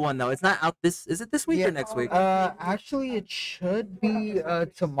really new one though. It's not out this. Is it this week or next week? Actually, it should be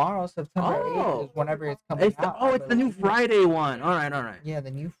tomorrow, September 8th, is whenever it's coming out. It's the new Friday one. All right. Yeah, the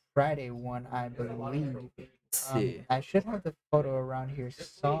new Friday one, I believe. Let's see. I should have the photo around here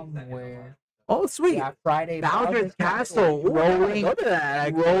somewhere. Oh, sweet. Yeah, Friday. Bowser's Castle.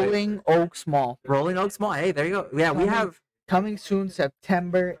 Rolling Oaks Mall. Rolling Oaks Mall. Hey, there you go. Yeah, we have. Coming soon,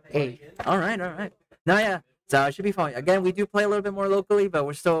 September 8th. All right. No, yeah. So it should be fun. Again, we do play a little bit more locally, but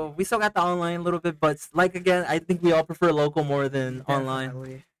we still got the online a little bit. But like again, I think we all prefer local more than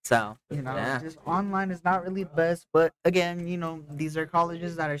online. So you know, just online is not really the best. But again, you know, these are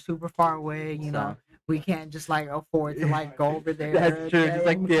colleges that are super far away. You know, we can't just like afford to like go over there. That's true. Just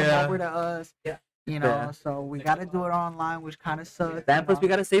like come over to us. Yeah. You know, so we got to do it online, which kind of sucks. That plus we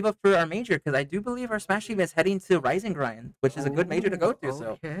got to save up for our major because I do believe our Smash team is heading to Rising Grind, which is a good major to go to.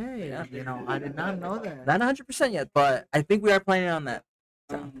 So you know, I did not know that. Not 100% yet, but I think we are planning on that.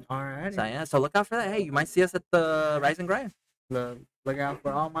 So, all right. So look out for that. Hey, you might see us at the Rising Grind. Look out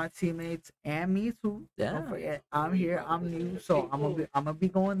for all my teammates and me too. Yeah. Don't forget, I'm here. I'm new, so I'm gonna be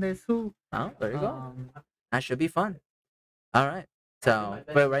going there too. Oh, there you go. That should be fun. All right. So,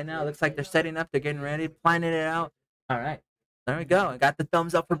 but right now it looks like they're setting up. They're getting ready, planning it out. All right. There we go. I got the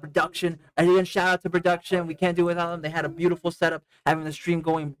thumbs up for production. Again, shout out to production. We can't do without them. They had a beautiful setup, having the stream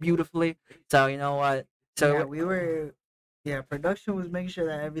going beautifully. So you know what? So production was making sure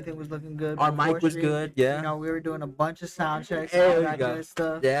that everything was looking good. Our mic was good. Yeah. You know, we were doing a bunch of sound checks. There we go. Good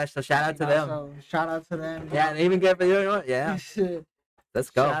stuff. Yeah. So shout out to them. So shout out to them. Yeah, they even get yeah.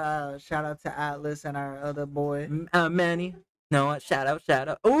 Let's go. Shout out to Atlas and our other boy, Manny. No, what? Shout out.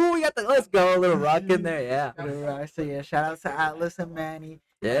 Oh, we got let's go, a little rock in there, yeah. So shout out to Atlas and Manny.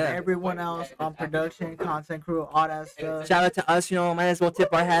 And everyone else on production, content crew, all that stuff. Shout out to us, you know, might as well tip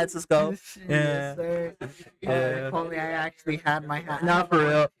our hats. Let's go. Yes, sir. If only I actually had my hat. Not for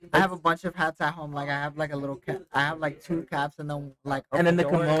real. I have a bunch of hats at home. Like I have like a little cap. I have like 2 caps and then like. And then the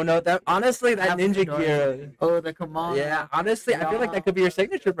kimono. That honestly, that ninja gear. Oh, the kimono. Yeah, honestly, I feel like that could be your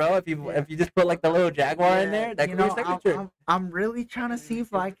signature, bro. If you just put like the little jaguar in there, that could be your signature. I'm really trying to see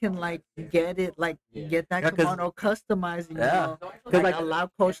if I can like get that kimono customized. You know, like allow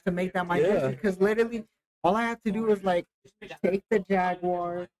coach to make that my jersey. Because literally, all I have to do is like take the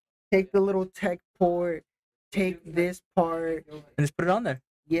jaguar, take the little tech port, take this part, and just put it on there.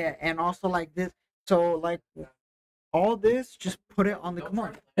 Yeah, and also like this. So like all this, just put it on the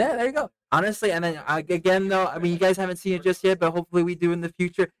kimono. Yeah, there you go. Honestly, and then again though, I mean, you guys haven't seen it just yet, but hopefully we do in the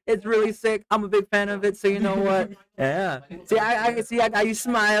future. It's really sick. I'm a big fan of it, so you know what? Yeah. See, I can see I got you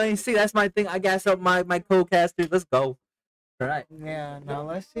smiling. See, that's my thing. I gas up my co-casters. Let's go. All right. Yeah. Now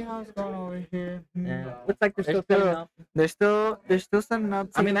let's see how it's going over here. Yeah. Looks like they're still setting up. They're still setting up.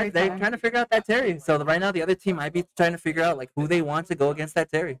 I mean, they're trying to figure out that Terry. So right now, the other team might be trying to figure out like who they want to go against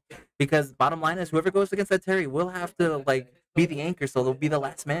that Terry, because bottom line is whoever goes against that Terry will have to like be the anchor, so they'll be the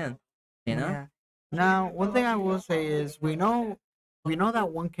last man. You know. Yeah. Now, one thing I will say is we know that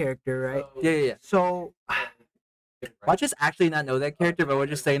one character, right? Yeah. So. Watch us actually not know that character, but we're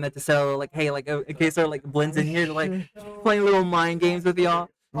just saying that to sell, like, hey, like, in case our like Blinn's in here to like playing little mind games with y'all,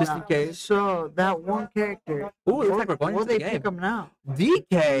 just in case. So that one character. Ooh, it looks like we're going to the game. Will they pick him now?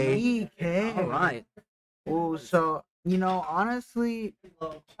 DK. All right. Oh, so you know, honestly,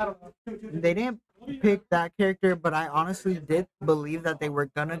 they didn't pick that character, but I honestly did believe that they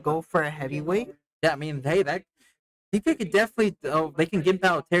were gonna go for a heavyweight. Yeah, I mean, hey, that. DK could definitely, they can gimp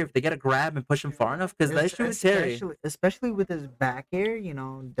out Terry if they get a grab and push him far enough, because that issue with Terry. Especially with his back air, you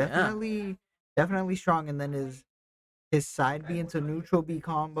know, definitely strong. And then his side B into neutral B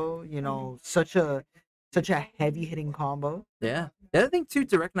combo, you know, such a heavy hitting combo. Yeah. The other thing, too,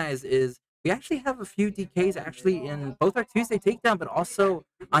 to recognize is we actually have a few DKs actually in both our Tuesday takedown, but also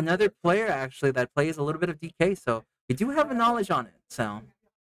another player actually that plays a little bit of DK. So we do have a knowledge on it. So.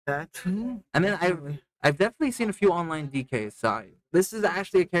 That too. I mean, I've definitely seen a few online DKs, so this is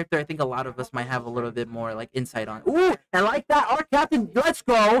actually a character I think a lot of us might have a little bit more like insight on. Ooh, and like that, our captain, let's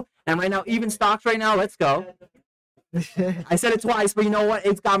go! And right now, even stocks right now, let's go. I said it twice, but you know what?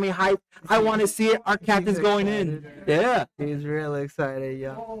 It's got me hyped. I want to see it. Our captain's going in. Yeah. He's real excited,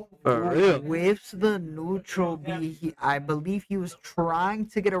 yeah. For real. Whips the neutral B. I believe he was trying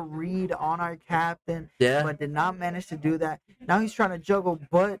to get a read on our captain, but did not manage to do that. Now he's trying to juggle,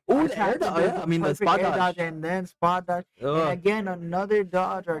 but the air dodge. Yeah. I mean, the spot dodge. And then spot dodge. And again, another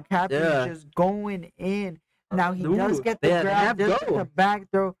dodge. Our captain is just going in. Now he does get the grab, just the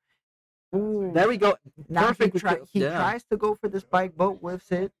back throw. Ooh. There we go. Now perfect. He tries to go for the spike, but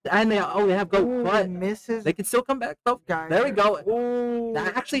whiffs it. And they have go, but misses. They can still come back though. There we go. Ooh.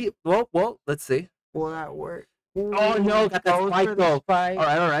 That actually, well, let's see. Will that work? Ooh. Oh no, got that spike though.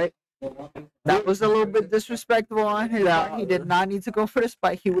 All right. That was a little bit disrespectful on his part. He did not need to go for the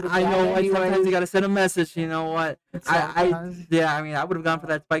spike. He would have. I know. Sometimes you gotta send a message. You know what? I mean, I would have gone for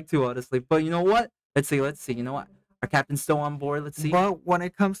that spike too, honestly. But you know what? Let's see. You know what? Our captain's still on board. Let's see. But when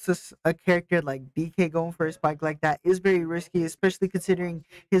it comes to a character like DK going for a spike like that is very risky, especially considering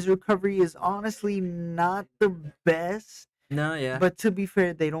his recovery is honestly not the best. No, yeah. But to be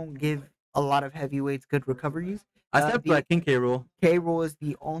fair, they don't give a lot of heavyweights good recoveries. Except for King K. Rool. K. Rool is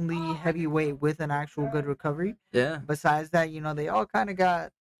the only heavyweight with an actual good recovery. Yeah. Besides that, you know, they all kind of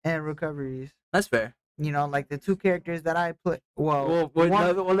got recoveries. That's fair. You know, like the two characters that I put. That's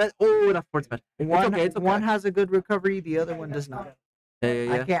sportsman. It's okay. One has a good recovery, the other one does not.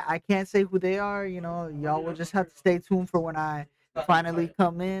 Yeah. I can't say who they are. You know, y'all will just have to stay tuned for when I finally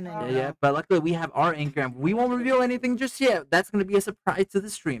come in. And, yeah. But luckily we have our anchor, and we won't reveal anything just yet. That's gonna be a surprise to the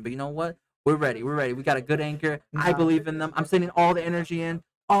stream. But you know what? We're ready. We got a good anchor. I believe in them. I'm sending all the energy in.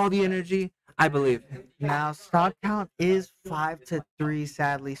 All the energy. I believe. Now, stock count is 5-3,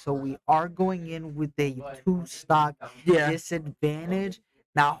 sadly. So we are going in with a 2-stock disadvantage.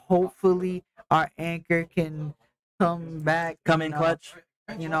 Now, hopefully, our anchor can come back. Come in clutch.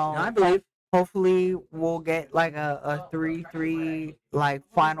 You know, I believe. Hopefully, we'll get like a 3-3 like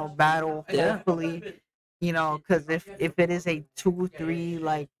final battle. Hopefully. You know, because if it is a 2-3,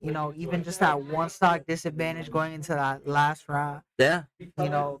 like, you know, even just that 1-stock disadvantage going into that last round, you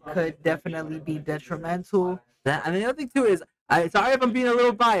know, could definitely be detrimental. And the other thing, too, is, sorry if I'm being a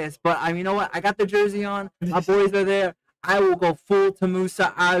little biased, but, you know what? I got the jersey on. My boys are there. I will go full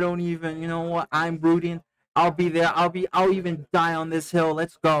Tamusa. I don't even, you know what? I'm brooding. I'll be there. I'll even die on this hill.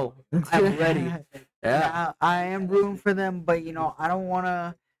 Let's go. I'm ready. Yeah. I am rooting for them, but I don't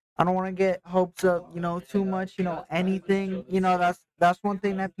wanna get hopes up, too much. Anything, that's one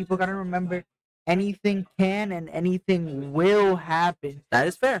thing that people gotta remember. Anything can and anything will happen. That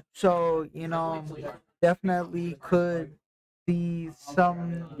is fair. So, definitely could see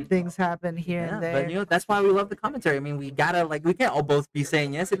some things happen here and there. But that's why we love the commentary. I mean, we gotta we can't all both be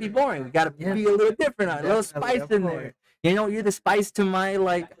saying yes, it'd be boring. We gotta be a little different, a little spice in there. You're the spice to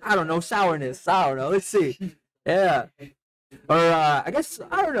my I don't know, sourness. I don't know. Let's see. Yeah. Or I guess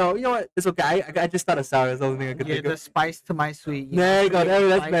I don't know. You know what? It's okay. I just thought of sour. That's the only thing I could think of. The spice to my sweet. There you go.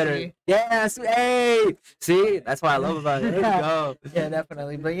 That's better. Yeah. Hey. See, that's what I love about it. There you go. Yeah,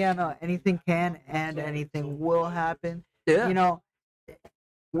 definitely. But no, anything can and anything will happen. Yeah.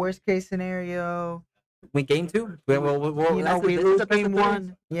 Worst case scenario. We game 2. We lose game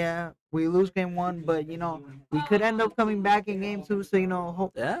 1. Yeah, we lose game 1, but we could end up coming back in game 2. So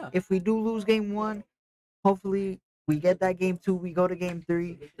if we do lose game 1, hopefully we get that game 2. We go to game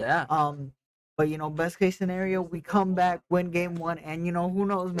 3. Yeah. But best case scenario, we come back, win game 1, and who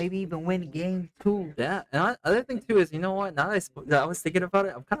knows, maybe even win game 2. Yeah. And other thing too is what? Now that I was thinking about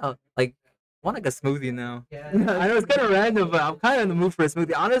it, I'm kind of want a smoothie now. Yeah. I know it's kind of random, but I'm kind of in the mood for a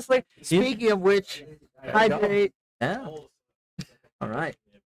smoothie. Honestly. Speaking of which, hydrate. Yeah. All right.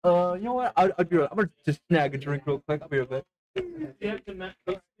 You know what? I'll be right. I'm gonna just snag a drink real quick. I'll be right back.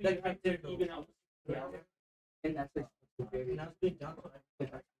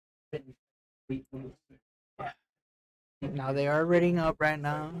 Now they are reading up right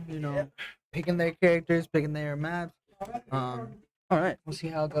now. Picking their characters, picking their maps. All right. We'll see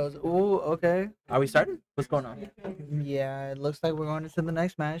how it goes. Oh, okay. Are we starting? What's going on? Yeah, it looks like we're going into the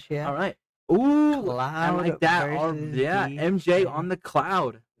next match. Yeah. All right. Ooh, Cloud I like that. Yeah, MJ on the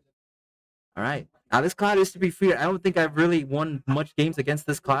Cloud. All right. Now this Cloud is to be fair. I don't think I've really won much games against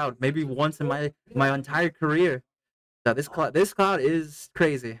this Cloud. Maybe once in my entire career. So this Cloud is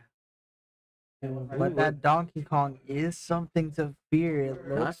crazy. But that Donkey Kong is something to fear. It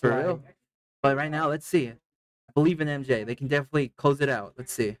looks not for real. But right now, let's see. I believe in MJ. They can definitely close it out.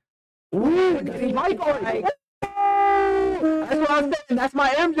 Let's see. Ooh, that's what I'm saying. That's my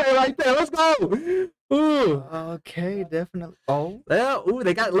MJ right there. Let's go. Ooh. Okay, definitely. Oh. Yeah. Ooh,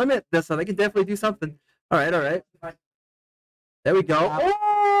 they got limit, so they can definitely do something. All right. There we go.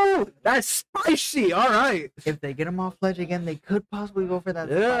 Oh, that's spicy. All right. If they get him off ledge again, they could possibly go for that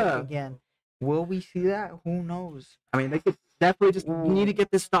spike again. Will we see that? Who knows? I mean, they could definitely just need to get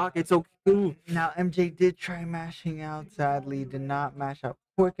this stock. It's okay. Ooh. Now, MJ did try mashing out. Sadly, did not mash out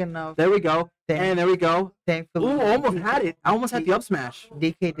quick enough. There we go. And there we go. Thankfully. Ooh, almost had it. I almost had the up smash.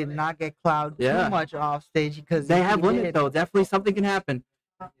 DK did not get Cloud too much off stage because they have limit, though. Definitely something can happen.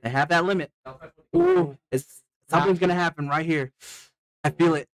 They have that limit. Ooh, something's going to happen right here. I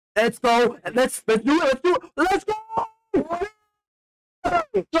feel it. Let's go. Let's do it. Let's go.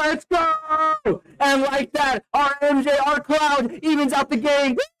 Let's go! And like that, our MJ, our Cloud evens out the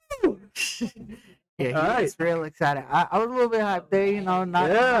game. Yeah, he's real excited. I was a little bit hyped there,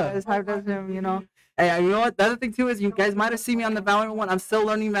 not as hyped as him, Hey, you know what? The other thing too is you guys might have seen me on the Valorant one. I'm still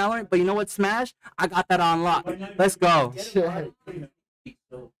learning Valorant, but you know what? Smash, I got that on lock. Let's go.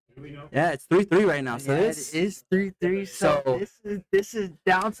 Yeah, it's 3-3 right now. So it is 3-3. So this is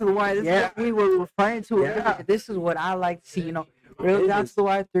down to the wire. This is what we were referring to. Yeah. This is what I like to see. Real down to the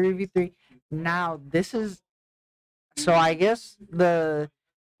wire, 3v3. Now this is. So I guess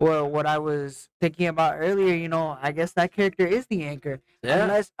what I was thinking about earlier. I guess that character is the anchor.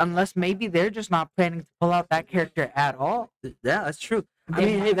 Yeah. Unless maybe they're just not planning to pull out that character at all. Yeah, that's true. I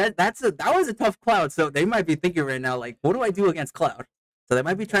mean, hey, that was a tough Cloud. So they might be thinking right now, like, what do I do against Cloud? So they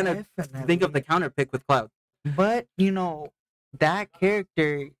might be trying to think of the counter pick with Cloud. But that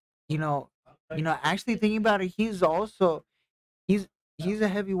character, actually thinking about it, he's a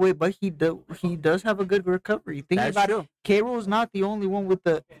heavyweight, but he does have a good recovery. Thinking about it, K. Rool's not the only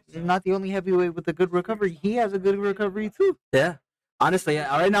heavyweight with a good recovery. He has a good recovery too. Yeah, honestly,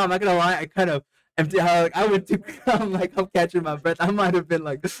 right now I'm not gonna lie. I kind of I went to I'm catching my breath. I might have been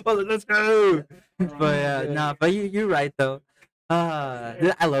like, oh, let's go. But but you're right though.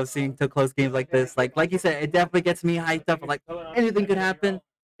 I love seeing close games like this. Like you said, it definitely gets me hyped up. Like anything could happen.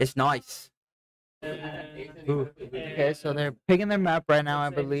 It's nice. Ooh. Okay, so they're picking their map right now, I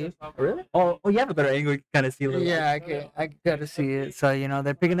believe. Really? Oh, you have a better angle. You can kind of see a little. Yeah, I gotta see it. So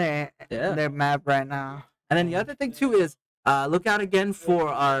they're picking their map right now. And then the other thing too is, look out again for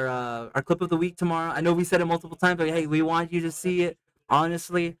our clip of the week tomorrow. I know we said it multiple times, but hey, we want you to see it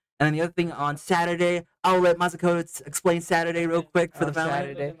honestly. And then the other thing on Saturday, I'll let Masakoto explain Saturday real quick for the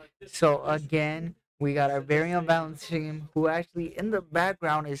Saturday. So again, We got our very own Valence team, who actually in the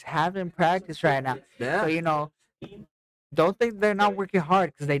background is having practice right now. Yeah. So, you know, don't think they're not working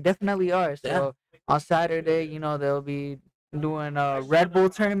hard, because they definitely are. So on Saturday, you know, they'll be doing a Red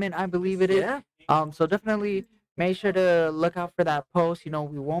Bull tournament, I believe it is. Yeah. So definitely make sure to look out for that post. You know,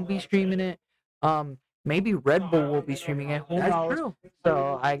 we won't be streaming it. Maybe Red Bull will be streaming it. Who knows? True.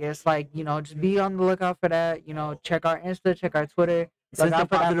 So I guess, like, you know, just be on the lookout for that. You know, check our Insta, check our Twitter. Send some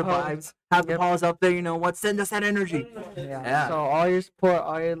positive vibes. Have the balls up there. You know what? Send us that energy. Yeah. So all your support,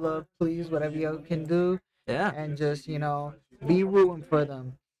 all your love, please, whatever you can do. Yeah. And just, you know, be rooting for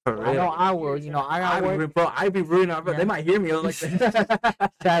them. For real. I know I will. You know, I be rooting on. They might hear me. Like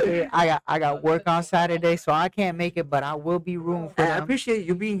Saturday, I got work on Saturday, so I can't make it, but I will be rooting for them. I appreciate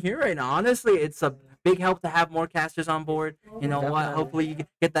you being here right now. Honestly, it's a big help to have more casters on board. You know what? Hopefully you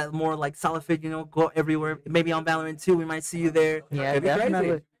get that more like solid fit. You know, go everywhere. Maybe on Valorant 2, we might see you there. Yeah,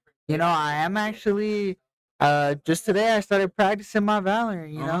 definitely. You know, I am actually. Just today I started practicing my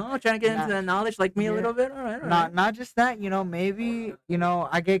Valorant, you know. Trying to get into that knowledge like me a little bit. All right. Not just that, you know, maybe, you know,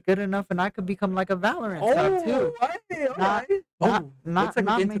 I get good enough and I could become like a Valorant sub too. Looks like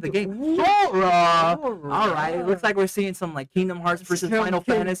we're into the game. All right. It looks like we're seeing some like Kingdom Hearts versus Final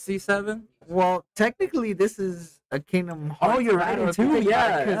Fantasy 7. Well, technically this is a Kingdom Hearts. Oh, you're right. And 2,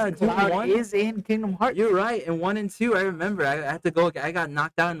 because Cloud is in Kingdom Hearts. You're right. And 1 and 2, I remember. I had to go. I got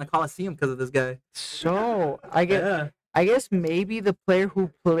knocked out in the Coliseum because of this guy. So I guess maybe the player who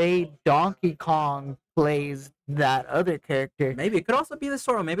played Donkey Kong plays that other character. Maybe it could also be the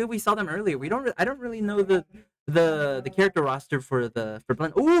Sora. Maybe we saw them earlier. I don't really know the character roster for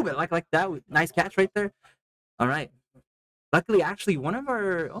Blinn. Ooh, but like that. Nice catch right there. All right. Luckily, actually, one of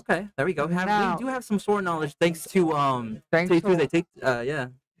our there we go. We do have some Sora knowledge thanks to Tuesday Thanks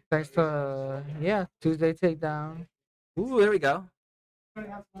to Tuesday Takedown. Ooh, there we go.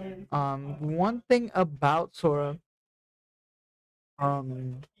 One thing about Sora,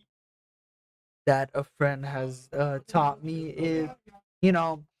 that a friend has taught me is, you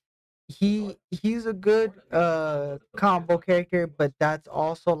know, he's a good combo character, but that's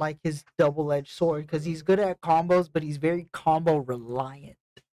also like his double-edged sword, because he's good at combos, but he's very combo reliant.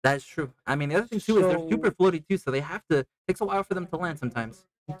 That's true. I mean, the other thing too is they're super floaty too, so they have to. It takes a while for them to land sometimes.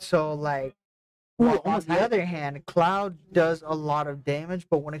 So like, on the other hand, Cloud does a lot of damage,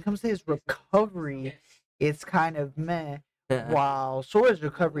 but when it comes to his recovery, it's kind of meh. Yeah. While Sora's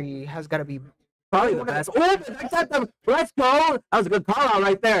recovery has got to be probably the best. Oh, let's go! That was a good call out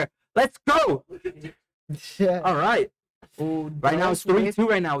right there. Let's go! Yeah. All right. Ooh, right now it's 3-2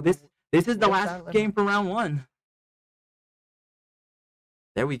 right now. This is the last game for round 1.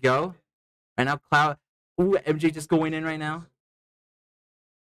 There we go. Right now, Cloud. Ooh, MJ just going in right now.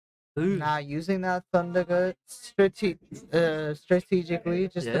 Ooh. Now using that Thunder Gut strategically,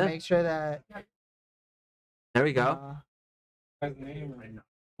 just to make sure that. There we go.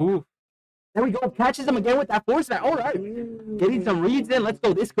 Ooh. There we go. Catches him again with that force back. All right. Getting some reads in. Let's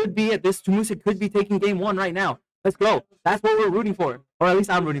go. This could be it. This Tumusa could be taking game 1 right now. Let's go. That's what we're rooting for. Or at least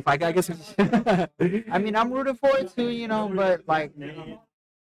I'm rooting for. I guess. I mean, I'm rooting for it too, you know, but like.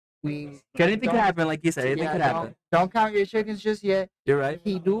 Anything could happen, like you said. Anything could happen. Don't count your chickens just yet. You're right.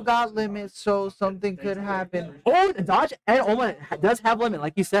 He do got limits, so something could happen. Oh, the dodge and Oma does have limit,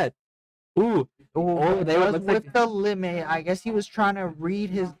 like you said. Ooh. Oh, they were with the limit. I guess he was trying to read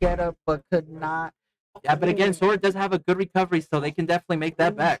his getup, but could not. Yeah, but again, Sora does have a good recovery, so they can definitely make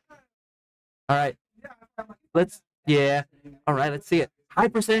that back. All right. All right, let's see it. High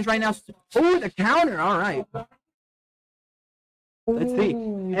percentage right now. Oh, the counter. All right. Let's see.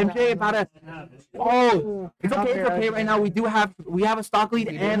 MJ about to. Oh, it's okay. It's okay right now. We have a stock lead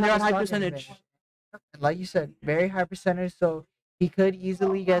and they're at high percentage. Like you said, very high percentage, so he could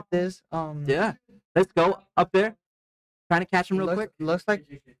easily get this. Yeah. Let's go up there. Trying to catch him real quick. Looks like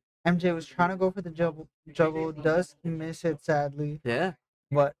MJ was trying to go for the juggle. Does miss it, sadly. Yeah.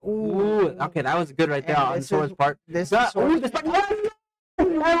 But okay, that was good right there on Sora's part.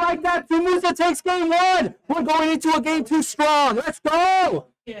 I like that. Tumusa takes game 1. We're going into a game 2 strong. Let's go.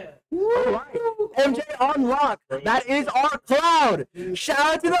 Yeah. All right. MJ on lock. That is our Cloud. Shout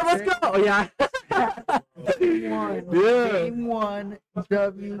out to them. Let's go. Oh, yeah. Game 1.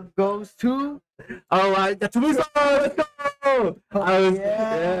 W goes to. All right. Tumusa. Let's go.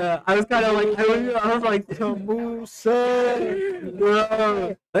 I was kind of like, I was like, Tumusa.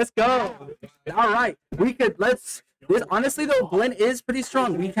 Let's go. All right. Honestly though, Blinn is pretty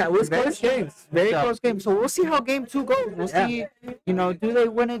strong. We'll close games. Very close game. So we'll see how game 2 goes. We'll see, you know, do they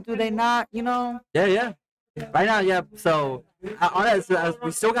win it? Do they not? You know? Yeah. Right now, yeah. So we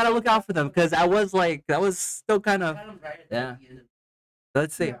still gotta look out for them because that was still kind of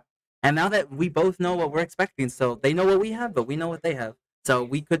Let's see. And now that we both know what we're expecting, so they know what we have, but we know what they have. So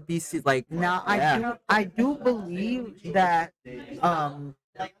we could be like now. I do believe that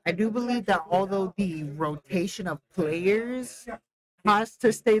I do believe that although the rotation of players has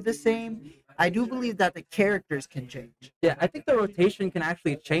to stay the same, I do believe that the characters can change. Yeah, I think the rotation can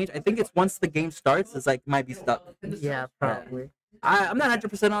actually change. I think it's once the game starts, it's like might be stuck. Yeah, probably. I'm not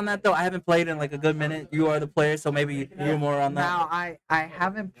 100% on that though. I haven't played in like a good minute. You are the player, so maybe you're more on that. Now I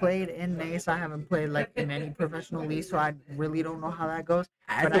haven't played in NACE. I haven't played like in any professional league, so I really don't know how that goes.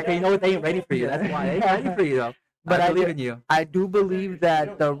 But okay, you know what? They ain't ready for you. That's why they ain't ready for you though. But I believe in you. I do believe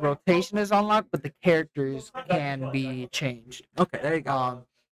that the rotation is unlocked, but the characters can be changed. Okay, there you go.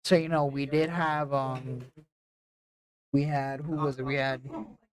 So we did have we had who was it? We had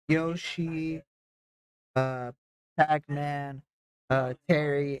Yoshi, Pac-Man,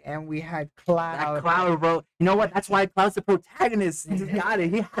 Terry, and we had Cloud. That Cloud, bro. You know what? That's why Cloud's the protagonist. He just got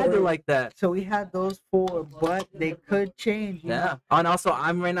it. He had it like that. So we had those 4, but they could change. Yeah. And also,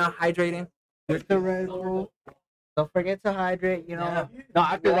 I'm right now hydrating with the Red Bull. Don't forget to hydrate. Yeah. No,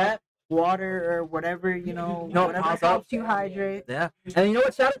 after that, water or whatever. Whatever helps you hydrate. Yeah. And you know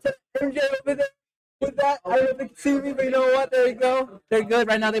what? Shout out to MJ over there. With that, I don't know if they can see me, but you know what? There you go. They're good.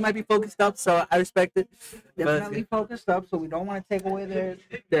 Right now, they might be focused up, so I respect it. Definitely focused up, so we don't want to take away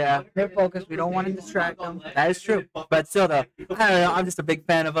their focus. We don't want to distract them. That is true. But still, though, I don't know. I'm just a big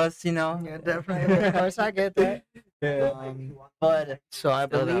fan of us, Yeah, definitely. Of course, I get that. Yeah. But so I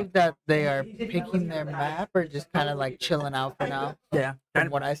believe that they are picking their map or just kind of like chilling out for now. Yeah.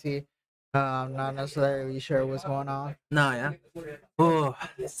 From what I see. I'm not necessarily sure what's going on. No, yeah. Oh,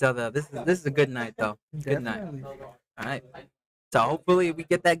 so this is a good night though. Good Definitely. night. All right. So hopefully we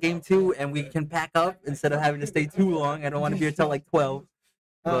get that game 2 and we can pack up instead of having to stay too long. I don't want to be here till like 12.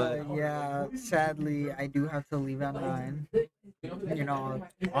 Yeah, sadly I do have to leave at 9.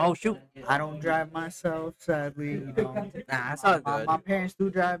 Oh shoot. I don't drive myself, sadly. Nah, it's all good. My parents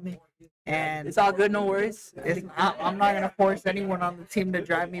do drive me, and it's all good. No worries. I'm not gonna force anyone on the team to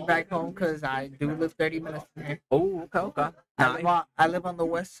drive me back home because I do live 30 minutes from here. Oh, okay. I live on the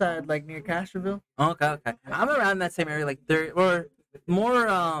west side, like near Castroville. Okay. I'm around that same area, like there or more.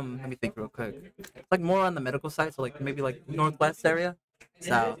 Let me think real quick. It's like more on the medical side, so like maybe like northwest area.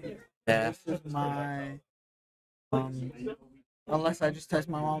 So yeah. This is my unless I just text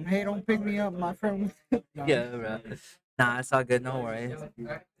my mom, hey, don't pick me up, my friend. No. Yeah, bro. Nah, it's all good. No worries.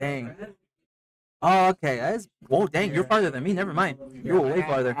 Dang. Oh, okay. Oh, dang. You're farther than me. Never mind. You're way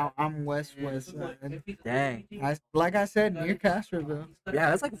farther. I'm west. Dang. Like I said, near Castroville. Yeah,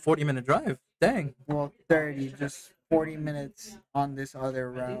 that's like a 40-minute drive. Dang. Well, 30. Just 40 minutes on this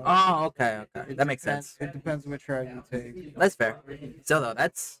other route. Oh, okay. That makes sense. It depends which route you take. That's fair. So, though,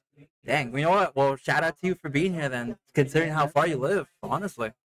 that's... Dang. You know what? Well, shout out to you for being here, then, considering how far you live,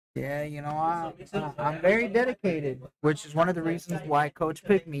 honestly. Yeah, I'm very dedicated, which is one of the reasons why Coach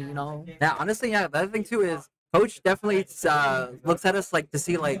picked me, Yeah, honestly, yeah, the other thing, too, is Coach definitely looks at us, like, to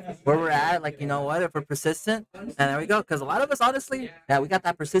see, like, where we're at, like, you know what, if we're persistent, and there we go, because a lot of us, honestly, yeah, we got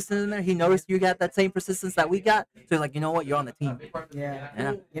that persistence in there. He noticed you got that same persistence that we got, so he's like, you know what, you're on the team.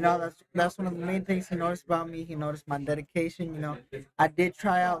 Yeah. That's one of the main things he noticed about me. He noticed my dedication. I did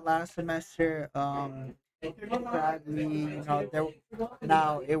try out last semester. Sadly,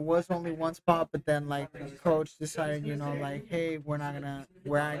 now it was only one spot, but then like Coach decided, like, hey, we're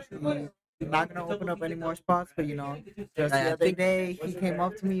actually not gonna open up any more spots. But just the other day he came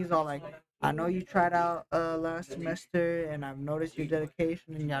up to me, he's all like, I know you tried out last semester, and I've noticed your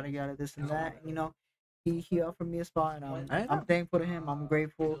dedication and yada yada this and that. He offered me a spot, and I'm thankful to him. I'm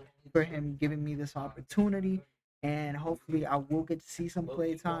grateful for him giving me this opportunity. And hopefully I will get to see some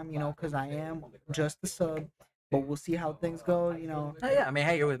play time, because I am just a sub. But we'll see how things go, Oh, yeah, I mean,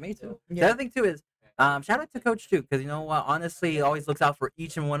 hey, you're with me, too. Yeah. The other thing, too, is shout out to Coach, too, because, you know what, honestly, he always looks out for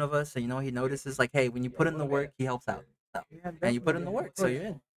each and one of us. And, he notices, like, hey, when you put in the work, he helps out. So, and you put in the work, so you're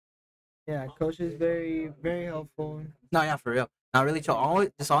in. Yeah, Coach is very, very helpful. No, yeah, for real. Not really chill. Always,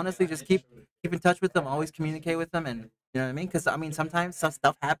 just keep in touch with them. Always communicate with them. And, you know what I mean? Because, I mean, sometimes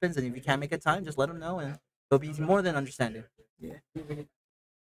stuff happens, and if you can't make a time, just let them know, and they'll be more than understanding. Yeah.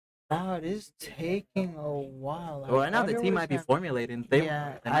 Wow, it is taking a while. Well, right now the team might be formulating. They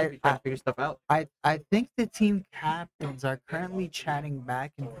might be trying to figure stuff out. I think the team captains are currently chatting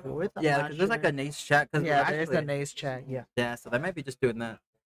back and forth. Yeah, because there's like a NACE chat. Yeah, there's a NACE chat. Yeah. Yeah, so they might be just doing that.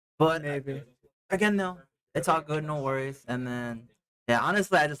 But maybe. Again, no, it's all good. No worries. And then, yeah,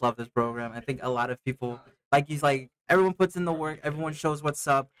 honestly, I just love this program. I think a lot of people, everyone puts in the work. Everyone shows what's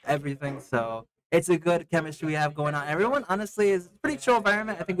up. Everything. So it's a good chemistry we have going on. Everyone, honestly, is a pretty chill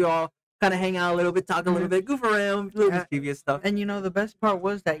environment. I think we all kind of hang out a little bit, talk a little bit, goof around, little mischievous stuff. And the best part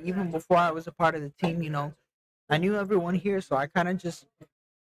was that even before I was a part of the team, I knew everyone here, so I kind of just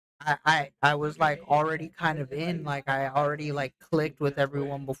I was like already kind of in, like I already like clicked with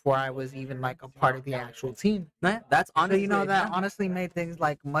everyone before I was even like a part of the actual team. That's honestly, so that honestly made things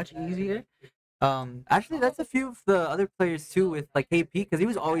like much easier. Actually, that's a few of the other players too, with like KP, because he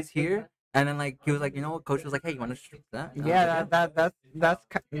was always here, and then like he was like, coach was like, hey, you want to shoot that? Yeah,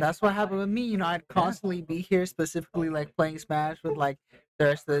 that's what happened with me. I'd constantly be here, specifically like playing Smash with like the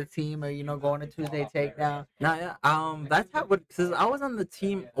rest of the team, or going to Tuesday Takedown. Nah, yeah. That's how. Because I was on the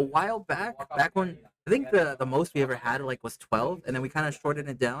team a while back when I think the most we ever had like was 12, and then we kind of shortened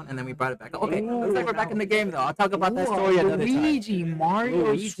it down, and then we brought it back. Okay, looks like we're back in the game though. I'll talk about that story another time. Luigi,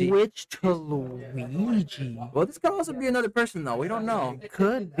 Mario switched to Luigi. Well, this could also be another person though. We don't know. It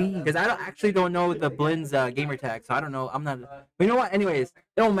could be, because I actually don't know the Blinn's gamer tag, so I don't know. I'm not. But you know what? Anyways, it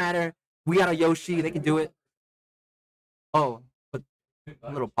don't matter. We got a Yoshi. They can do it. Oh, but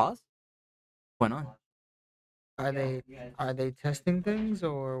a little pause. What's going on? Are they testing things,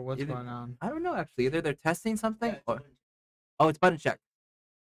 or what's going on? I don't know actually. Either they're testing something, or it's button check.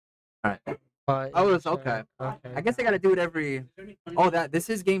 All right. It's okay. I guess I gotta do it every. Oh, this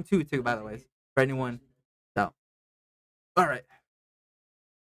is game 2 too, by the way, for anyone. So, all right.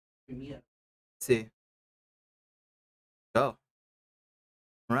 Let's see. Go.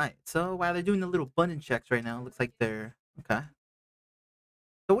 All right. So while they're doing the little button checks right now, it looks like they're okay.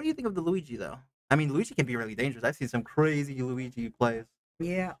 So what do you think of the Luigi though? I mean, Luigi can be really dangerous. I've seen some crazy Luigi plays.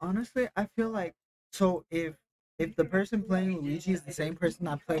 Yeah, honestly, I feel like, so if the person playing Luigi is the same person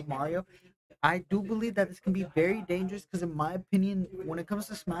that played Mario, I do believe that this can be very dangerous, because in my opinion, when it comes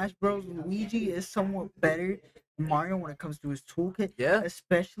to Smash Bros, Luigi is somewhat better than Mario when it comes to his toolkit. Yeah.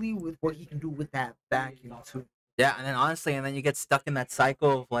 Especially with what he can do with that vacuum too. Yeah, and then honestly, you get stuck in that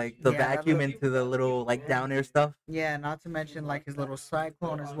cycle of like the vacuum into the little like down air stuff. Yeah, not to mention like his little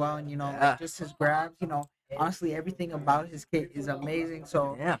cyclone as well, and like, just his grabs. Honestly, everything about his kit is amazing.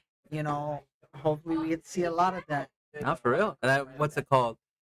 So yeah, hopefully we get to see a lot of that. Not for real. What's it called?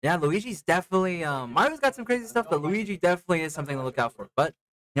 Yeah, Luigi's definitely. Mario's got some crazy stuff, but Luigi definitely is something to look out for. But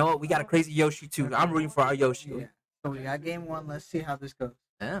you know what? We got a crazy Yoshi too. I'm rooting for our Yoshi. Yeah. So we got game 1. Let's see how this goes.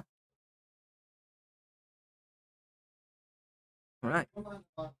 Yeah. All right.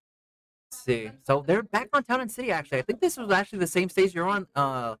 Let's see. So they're back on Town and City, actually. I think this was actually the same stage you're on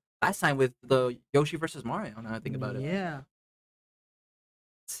last time with the Yoshi versus Mario, now I think about it. Yeah.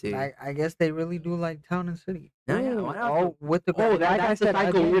 Let's see. I guess they really do like Town and City. Yeah. Oh, with the that's the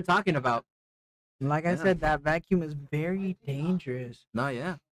cycle we were talking about. Like I said, that vacuum is very dangerous. No,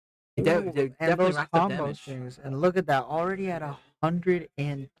 yeah. And those combo strings. And look at that, already at 100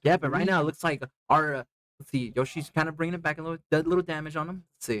 and. Yeah, but right now it looks like our. Let's see. Yoshi's kind of bringing it back a little damage on him.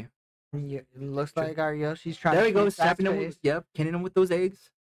 Let's see. Yeah, it looks like our Yoshi's trying. There we go, snapping him with, killing him with those eggs.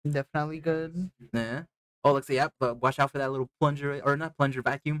 Definitely good. Yeah. Oh, let's see. Yep. Watch out for that little plunger, or not plunger,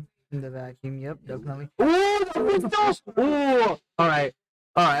 vacuum. The vacuum. Yep, definitely. Oh, all right.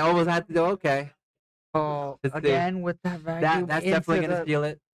 Almost had to do. Okay. Oh, again with that vacuum. That's definitely gonna steal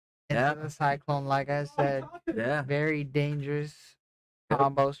it. Yeah. The cyclone, like I said. Yeah. Very dangerous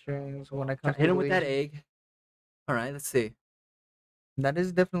combo strings when it comes to hit him with that egg. All right, let's see. That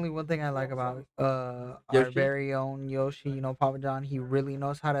is definitely one thing I like about our very own Yoshi. Papa John. He really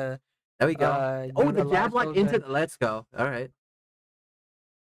knows how to. There we go. The jab lock into the. Let's go. All right.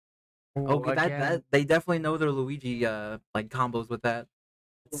 Okay, that they definitely know their Luigi like combos with that.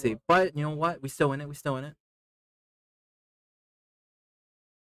 Let's see, but you know what? We still in it.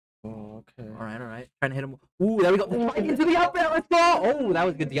 Oh, okay. All right. Trying to hit him. Ooh, there we go. Right into the up there. Let's go. Oh, that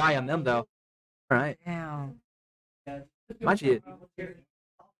was good DI on them though. All right. Damn. Watch it. All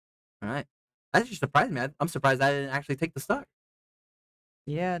right. That just surprised me. I'm surprised I didn't actually take the stock.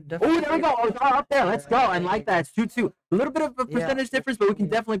 Yeah, definitely. Oh, there we go. Oh, it's all up there. Let's go. I like that. It's 2-2. A little bit of a percentage difference, but we can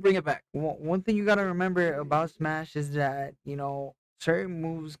definitely bring it back. One thing you got to remember about Smash is that, certain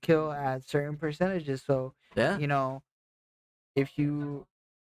moves kill at certain percentages. So, if you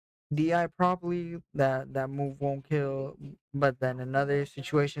DI properly, that move won't kill. But then in other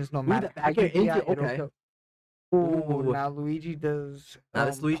situations, no matter how you DI, it'll kill. Ooh, now Luigi does. Now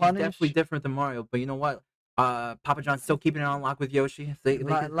this Luigi's definitely different than Mario, but you know what? Papa John's still keeping it on lock with Yoshi.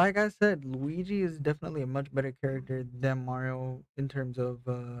 Like I said, Luigi is definitely a much better character than Mario in terms of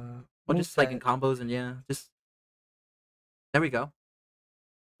just like in combos and just there we go.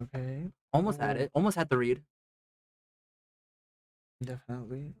 Okay. Almost had it. Almost had the read.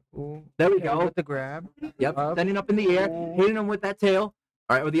 Definitely. Ooh. There we go. With the grab. Yep. Standing up in the air, hitting him with that tail.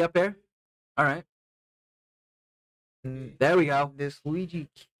 All right, with the up air. All right. There we go. This Luigi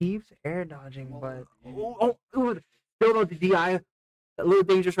keeps air dodging, but still though the DI a little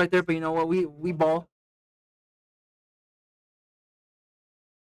dangerous right there. But you know what? We ball.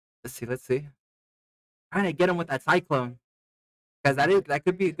 Let's see. Trying to get him with that cyclone, because that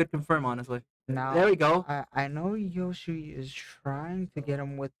could be a good confirm, honestly. Now there we go. I know Yoshi is trying to get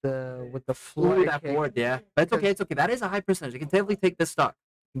him with the floor. That forward, yeah. But it's okay. It's okay. That is a high percentage. You can definitely take this stock.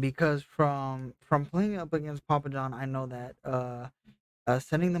 Because from playing up against Papa John, I know that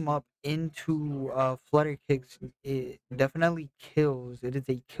sending them up into flutter kicks, it definitely kills. It is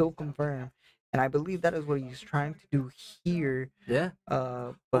a kill confirm, and I believe that is what he's trying to do here. Yeah.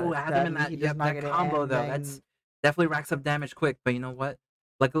 But have him in that combo though. That's definitely racks up damage quick. But you know what?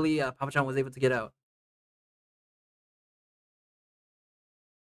 Luckily, Papa John was able to get out.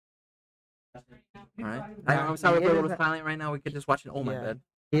 All right. I'm sorry we're a little silent right now. We could just watch it. Oh my bad.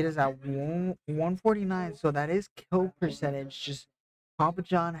 It is at 149, so that is kill percentage. Just Papa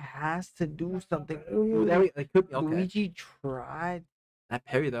John has to do something. Ooh, it could be, okay. Luigi tried that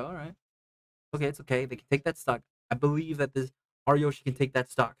parry though. All right. Okay, it's okay. They can take that stock. I believe that this Yoshi can take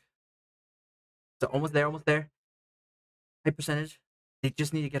that stock. So almost there, almost there. High percentage. They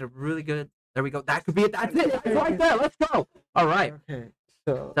just need to get a really good. There we go. That could be it. That's it. It's right there. Let's go. All right. Okay.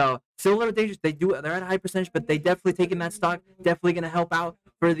 So still a little dangerous. They're at a high percentage, but they definitely taking that stock. Definitely gonna help out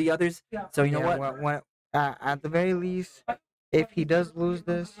for the others. So you know what? At the very least, if he does lose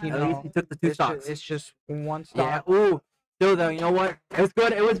this, at least he took the 2 stocks. It's just 1 stock. Yeah. Ooh. Still though, you know what? It was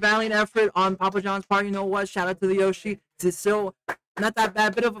good. It was valiant effort on Papa John's part. You know what? Shout out to the Yoshi. It's still not that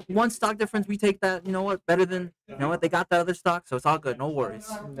bad. Bit of 1 stock difference. We take that. You know what? Better than they got the other stock, so it's all good. No worries.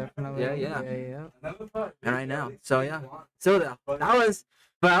 Definitely. Yeah. And right now, so yeah. So that was.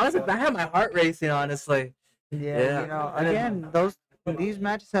 But I had my heart racing, honestly. Yeah. Again, these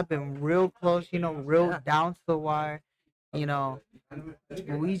matches have been real close. Real down to the wire.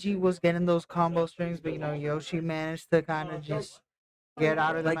 Luigi was getting those combo strings, but Yoshi managed to kind of just get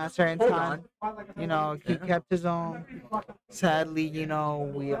out of the master in time. He kept his own. Sadly,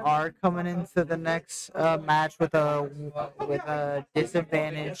 we are coming into the next match with a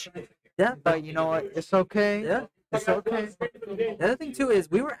disadvantage. Yeah, but you know what? It's okay. Yeah. It's okay. The other thing too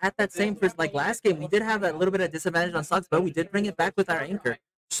is we were at that same first last game. We did have a little bit of disadvantage on stocks, but we did bring it back with our anchor.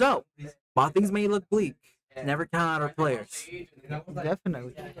 So while things may look bleak, never count out our players.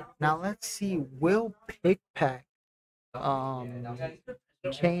 Definitely. Now let's see. Will Pickpack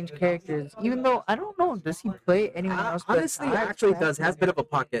change characters? Even though I don't know, does he play anyone else? Honestly, he actually does. Has a bit of a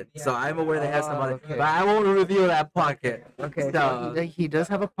pocket, so I'm aware they have somebody, but I won't reveal that pocket. Okay, so he does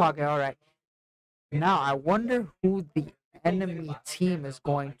have a pocket. All right. Now, I wonder who the enemy team is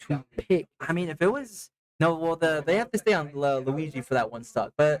going to pick. I mean, if it was... No, well, they have to stay on Luigi for that 1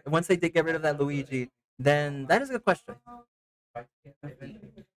 stock. But once they did get rid of that Luigi, then that is a good question.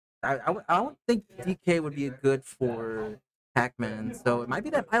 I don't think DK would be good for Pac-Man. So it might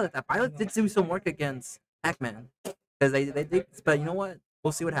be that Pilot. That Pilot did do some work against Pac-Man. Because they did... But you know what?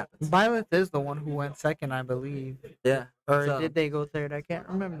 We'll see what happens. Violet is the one who went second, I believe. Yeah. Or did they go third? I can't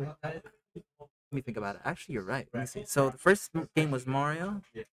remember. Let me think about it. Actually, you're right. Let me see. So the first game was Mario,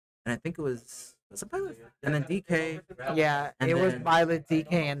 and I think it was it Violet? And then DK. Yeah, it was Violet,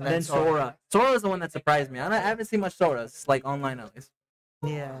 DK, and then Sora. Sora is the one that surprised me. I haven't seen much Sora. It's online at least.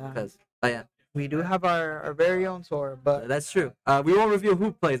 Yeah. But yeah. We do have our very own Sora, but that's true. We won't reveal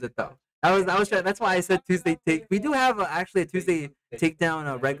who plays it though. I was trying. That's why I said Tuesday take. We do have actually a Tuesday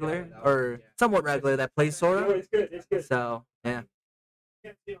takedown, regular or somewhat regular that plays Sora. It's good. So yeah.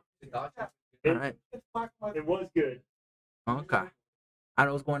 All right. It was good. Okay. I don't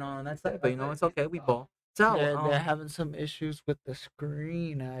know what's going on that side, but it's okay. We ball. So they're having some issues with the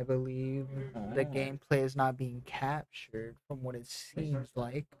screen, I believe. The gameplay is not being captured from what it seems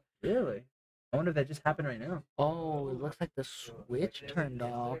like. Really? I wonder if that just happened right now. Oh, it looks like the switch turned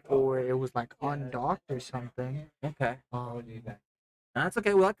off, or it was undocked or something. Okay. That's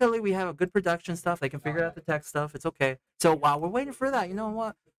okay. Well, luckily we have a good production stuff. They can figure out the tech stuff. It's okay. So while we're waiting for that, you know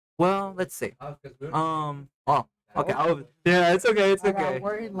what? Well, let's see. Okay. Yeah, it's okay. It's okay. I got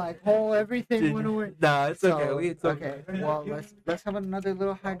worried everything went away. No, it's okay. It's okay. Well, let's have another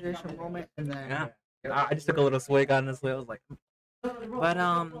little hydration moment, and then I just took a little swig. Honestly, I was like, but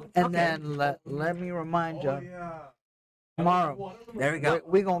and then let me remind you. Tomorrow, there we go.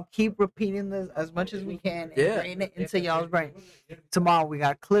 We're gonna keep repeating this as much as we can and drain it into y'all's brain. Tomorrow we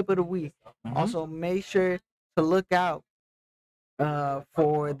got clip of the week. Also, make sure to look out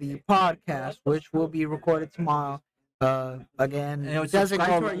for the podcast, which will be recorded tomorrow. Again,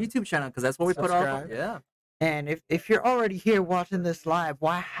 subscribe to our YouTube channel because that's what we put up. Yeah. And if you're already here watching this live,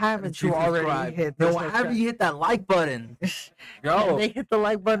 why haven't you already hit the why haven't you hit that like button? Can they hit the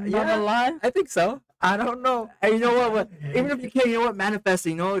like button on the live? I think so. I don't know. And you know what? Even if you can't, you know what? Manifest it,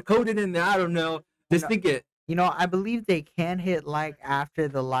 you know, code it in there. I don't know. Just think it. You know, I believe they can hit like after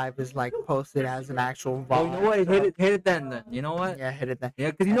the live is like posted as an actual VOD. Oh, you know what? Hit it then. You know what? Yeah, hit it then.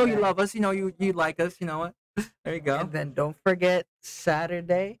 Yeah, because you know you love us. You know you like us. You know what? There you go. And then don't forget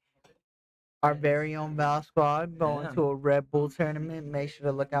Saturday, our very own Val Squad going to a Red Bull tournament. Make sure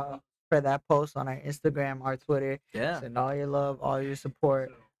to look out for that post on our Instagram, our Twitter. Yeah. Send all your love, all your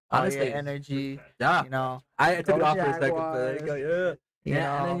support, all your energy. Yeah. You know. I took it off for a second, but there you go. Yeah.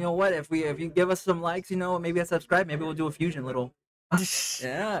 Yeah, and then you know what? If you give us some likes, you know, maybe a subscribe, maybe we'll do a fusion little.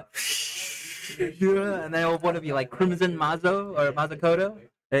 Yeah. Yeah. And then what if you like Crimson Mazo or Mazakoto?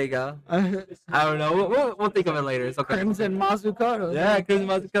 There you go. I don't know. We'll think of it later. It's okay. Crimson Mazukoto. Yeah, Crimson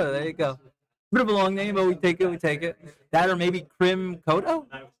Mazakoto. There you go. Bit of a long name, but we take it. That or maybe Crim Koto?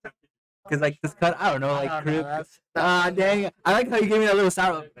 Because like this cut, I don't know, like Crim. Dang. I like how you gave me that little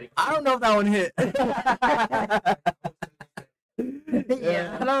sour. I don't know if that one hit.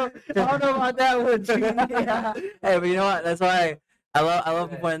 Yeah, I don't know about that one. Yeah. Hey, but you know what? That's why I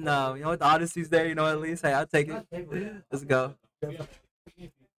love when you know what, the Odyssey's there. You know, at least hey, I'll take it. Let's go.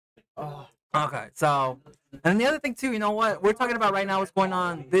 Okay, so and the other thing too, you know what? We're talking about right now what's going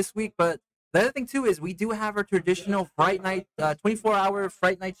on this week, but the other thing too is we do have our traditional Fright Night, 24-hour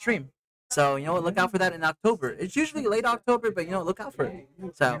Fright Night stream. So you know what? Look out for that in October. It's usually late October, but you know, look out for it.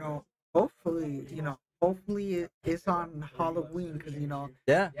 So you know, hopefully it's on Halloween because you know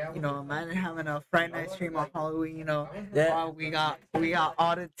imagine having a Friday night stream on Halloween, we got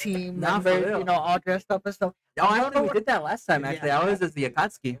all the team members, all dressed up and stuff. I don't think we did that last time actually. I was as the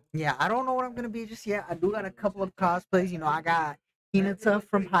Akatsuki. Yeah, I don't know what I'm gonna be just yet. I do got a couple of cosplays. I got Hinata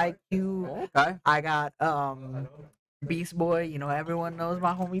from Haikyuu. Okay. I got Beast Boy. Everyone knows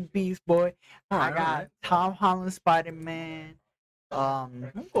my homie Beast Boy. I got Tom Holland Spider-Man.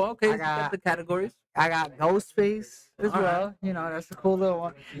 Okay, I got the categories. I got Ghostface as well. That's a cool little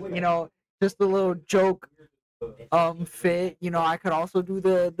one. Just a little joke fit. I could also do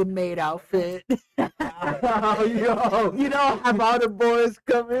the maid outfit. Have all the boys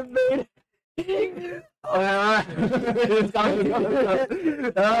come in maid. I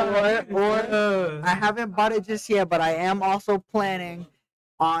haven't bought it just yet, but I am also planning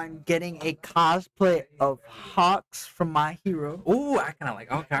on getting a cosplay of Hawks from My Hero. Ooh, I kind of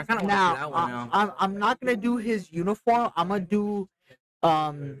like. Okay, I kind of like that one now. I'm not gonna do his uniform. I'm gonna do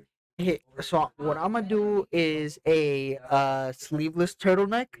so what I'm gonna do is a sleeveless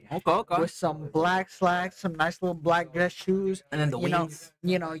turtleneck. Okay. With some black slacks, some nice little black dress shoes, and then the wings.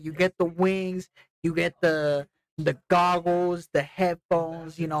 You get the wings, you get the goggles, the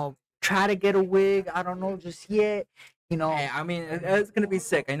headphones. Try to get a wig. I don't know just yet. Hey, I mean, it's gonna be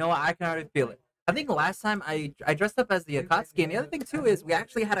sick. I know. I can already feel it. I think last time I dressed up as the Akatsuki, and the other thing too is we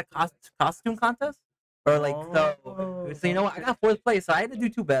actually had a costume contest, or like so you know what? I got 4th place, so I had to do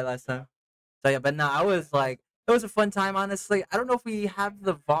too bad last time. So yeah, but no, I was like, it was a fun time. Honestly, I don't know if we have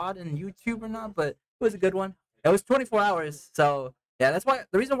the VOD and YouTube or not, but it was a good one. It was 24 hours, so yeah, that's why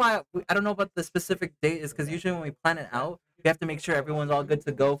the reason why I don't know about the specific date is because usually when we plan it out, we have to make sure everyone's all good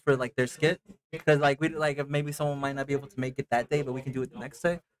to go for like their skit, because like we like if maybe someone might not be able to make it that day, but we can do it the next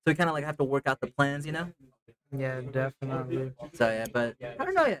day. So we kind of like have to work out the plans, Yeah, definitely. So yeah, but I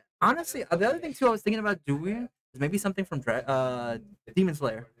don't know yet. Honestly, the other thing too I was thinking about doing is maybe something from Demon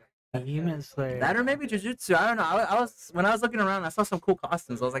Slayer. Demon Slayer. That or maybe Jujutsu. I don't know. I was when I was looking around, I saw some cool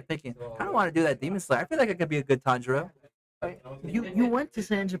costumes. I was like thinking, I kind of want to do that Demon Slayer. I feel like it could be a good Tanjiro. You went to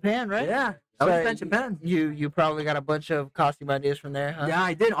San Japan, right? Yeah, I was in Japan. You probably got a bunch of costume ideas from there, huh? Yeah,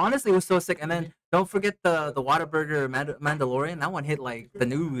 I did. Honestly, it was so sick. And then don't forget the Whataburger Mandalorian. That one hit like the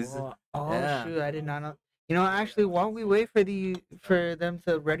news. Oh shoot, I did not know. Actually, while we wait for them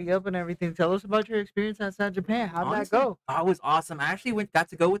to ready up and everything, tell us about your experience outside Japan. How'd that go? Oh, it was awesome. I actually got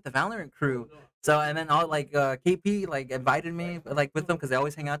to go with the Valorant crew. So and then all like KP like invited me like with them because they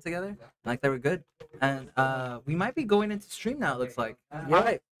always hang out together. Like they were good. And we might be going into stream now. It looks like. Yeah. All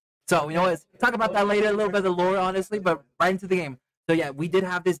right. So you know what? Talk about that later. A little bit of the lore, honestly, but right into the game. So yeah, we did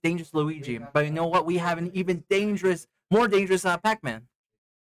have this dangerous Luigi, but you know what? We have an even more dangerous Pac-Man.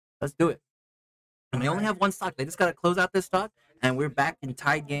 Let's do it. And we only have one stock. They just gotta close out this stock, and we're back in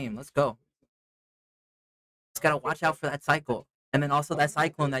tied game. Let's go. Just gotta watch out for that cycle, and then also that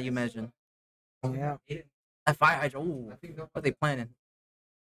cyclone that you mentioned. Yeah. That fire hydrant. Ooh, what are they planning?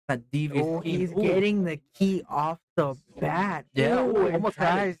 That devious. Oh, he's getting the key off the bat. Yeah. Ooh, almost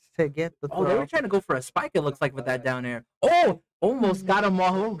tries to get the. Oh, they were trying to go for a spike. It looks like with that down there. Oh, almost got him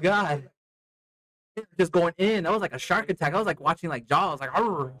all. Oh God. just going in. That was like a shark attack. I was like watching like Jaws, like.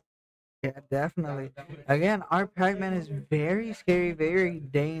 Arr. Yeah, definitely. Again, our Pac-Man is very scary, very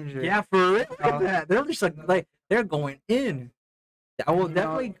dangerous. Yeah, for real. Look at that. They're just like they're going in. I will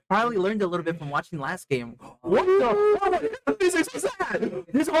definitely probably learned a little bit from watching last game. What the physics was that?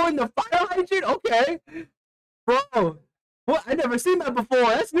 He's holding the fire hydrant? Okay. Bro. What? I never seen that before.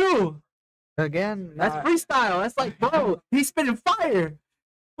 That's new. Again, that's freestyle. That's like, bro, he's spitting fire.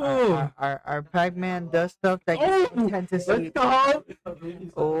 Our Pac-Man does stuff that you tend to see. Let's go.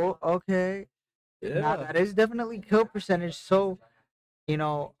 Oh, okay. Yeah. Now that is definitely kill percentage. So, you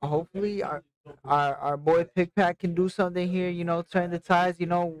know, hopefully our boy Pick Pack can do something here. You know, turn the ties. You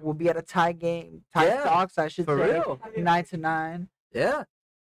know, we'll be at a tie game. Tie stocks, I should say. Real. 9-9. Yeah.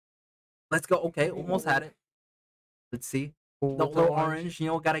 Let's go. Okay, almost had it. Let's see. The little orange. You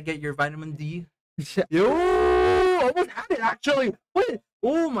know, gotta get your vitamin D. Yo, almost had it actually. What?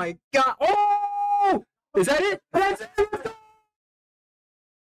 Oh my god! Oh, is that it? That's it.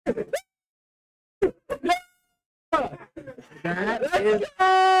 That is.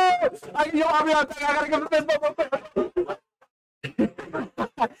 I gotta give the fist bump.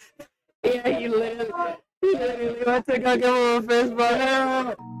 Yeah, he literally went to go give him a fist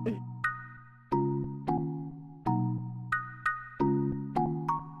bump.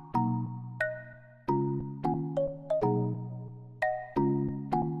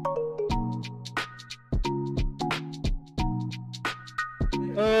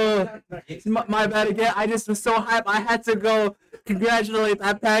 My bad again. I just was so hyped. I had to go congratulate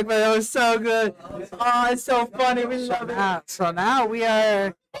that Pac-Man. That was so good. Oh, it's so funny. We love it. So now we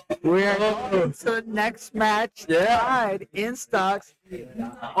are going to the next match. Tied in stocks.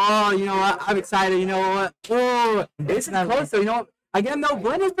 Oh, you know what? I'm excited. You know what? Oh, it's close. So you know what? Again, though,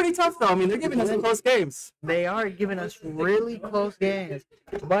 Blinn is pretty tough, though. I mean, they're giving us some close games. They are giving us really close games.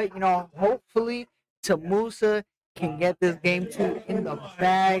 But, you know, hopefully, Tamusa can get this game 2 in the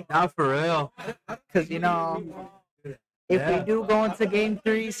bag. Not for real. Because, you know, if we do go into game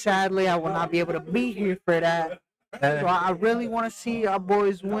 3, sadly, I will not be able to be here for that. So I really want to see our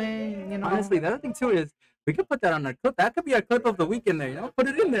boys win, you know. Honestly, the other thing, too, is we could put that on our clip. That could be our clip of the week in there, you know? Put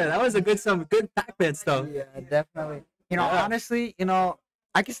it in there. That was some good Pac-Man stuff. Yeah, definitely. You know, honestly, you know,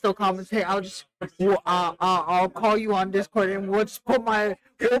 I can still commentate. I'll call you on Discord and we'll just put my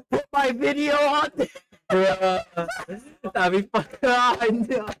video on there. That'd be fucking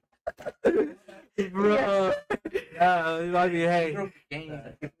hard. Bro. Yeah, it might be, hey.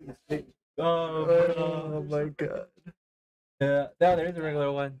 Oh my god. Yeah, there's a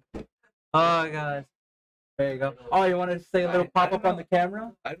regular one. Oh god. There you go. Oh, you want to say a little pop up on the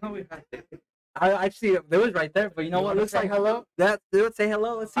camera? I know we had it. I see it. It was right there, but you know what? Looks like hello. That would say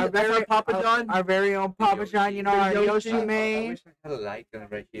hello. Let's see. That's our Papa John. Our very own Papa John. You know, our Yoshi man. I wish I had a light on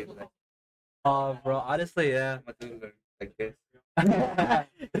right here. Like, oh, bro. Honestly, yeah. Like this.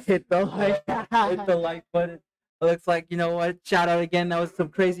 Hit the like. Hit the like button. It looks like, you know what? Shout out again. That was some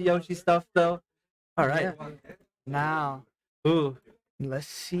crazy Yoshi stuff, though. All right. Yeah. Now, let's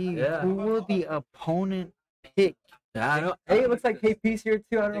see. Who will the opponent pick? Yeah, I know. Hey, it looks like KP's here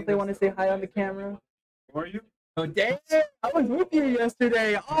too. I don't know if they want to say hi on the camera. Who are you? Oh, damn! I was with you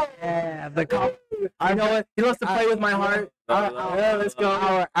yesterday. Oh, yeah. I know it. He loves to play with my heart. Yeah, let's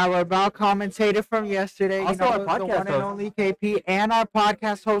go. Our bout commentator from yesterday. Also, you know, our podcast the one host. and only KP, and our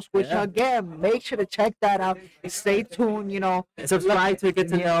podcast host. Which again, make sure to check that out. Stay tuned. You know, subscribe to get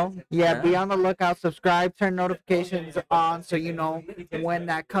to know. Yeah, be on the lookout. Subscribe, turn notifications on, so you know when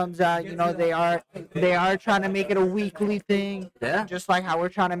that comes out. You know they are trying to make it a weekly thing. Yeah. Just like how we're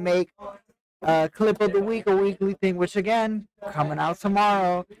trying to make clip of the week a weekly thing, which again coming out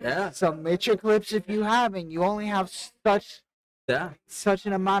tomorrow. Yeah. Submit your clips if you haven't. You only have such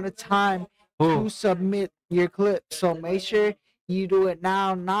an amount of time to submit your clip. So make sure you do it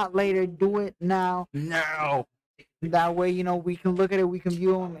now, not later. Do it now. No. That way, you know, we can look at it, we can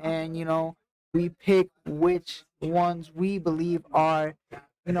view them, and you know, we pick which ones we believe are,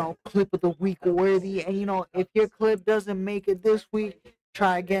 you know, clip of the week worthy. And you know, if your clip doesn't make it this week,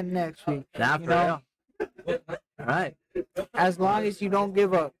 try again next week. Not for real. All right. As long as you don't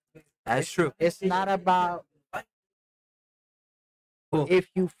give up. That's true. It's not about if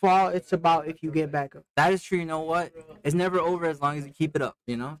you fall, it's about if you get back up. That is true. You know what? It's never over as long as you keep it up,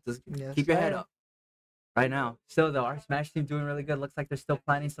 you know? Just keep your head up. Right now. Still, though, our Smash team doing really good. Looks like they're still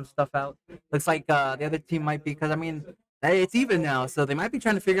planning some stuff out. Looks like the other team might be, because, I mean, hey, it's even now, so they might be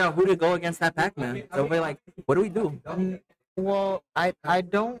trying to figure out who to go against that Pac-Man. So we're like, what do we do? Well, I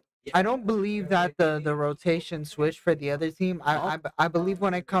don't believe that the rotation switched for the other team. I believe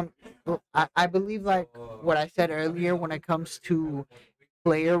when it comes, I believe like what I said earlier when it comes to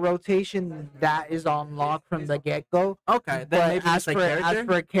player rotation, that is on lock from the get go. Okay, then But maybe as just like for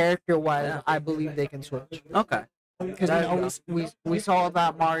character. character wise, Yeah. I believe they can switch. Okay. Because There you you know we saw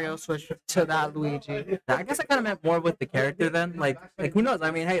that Mario switch to that Luigi. I guess I kind of meant more with the character then. Like who knows? I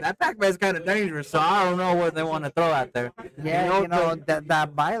mean, hey, that Pac-Man's kind of dangerous, so I don't know what they want to throw out there. Yeah,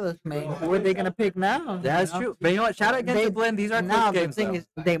 that Byleth man. Who are they gonna pick now? That's true. But you know what? Shout out against the Blinn. These are close games. The thing is,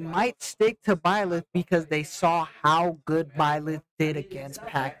 they might stick to Byleth because they saw how good Byleth did against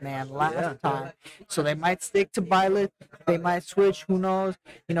Pac-Man last time. So they might stick to Byleth. They might switch. Who knows?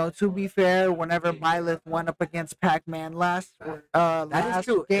 You know, to be fair, whenever Byleth went up against Pac-Man last is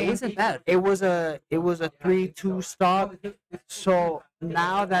true. game, it wasn't bad. It was a 3-2 stock. So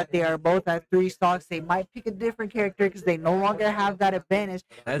now that they are both at 3 stocks, they might pick a different character because they no longer have that advantage.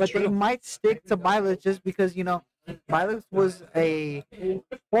 But they might stick to Byleth just because, you know, Byleth was a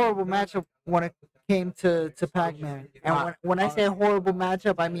horrible matchup when it came to Pac-Man. And when I say horrible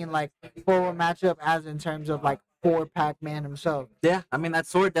matchup, I mean like horrible matchup as in terms of like for Pac-Man himself. Yeah, I mean that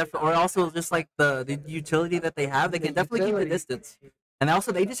sword definitely, or also just like the utility that they have, they can definitely keep the distance. And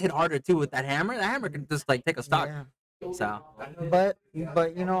also they just hit harder too with that hammer. The hammer can just like take a stock. Yeah. So, but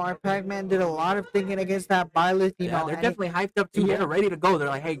you know, our Pac-Man did a lot of thinking against that Byleth. You know, they're definitely hyped up too. They're ready to go. They're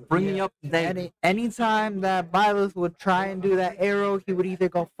like, hey, bring me up today. Anytime that Byleth would try and do that arrow, he would either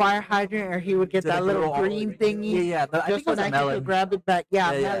go fire hydrant or he would get that little green thingy. Yeah, I think it was a melon. He could grab it back.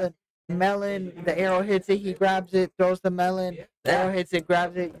 Yeah, melon. The arrow hits it, he grabs it, throws the melon. The arrow hits it,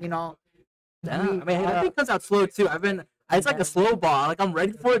 grabs it. You know. Yeah, I mean, that thing comes out slow too. It's like a slow ball. Like I'm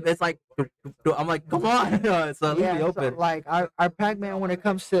ready for it. But it's like I'm like, come on. So let me open. So, like our Pac-Man, when it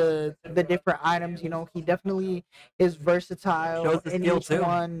comes to the different items, you know, he definitely is versatile. Shows the in skill each too.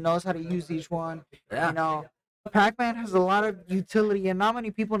 one, knows how to use each one. Yeah. You know, Pac-Man has a lot of utility, and not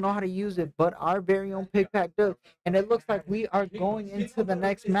many people know how to use it. But our very own Pick Pack does, and it looks like we are going into the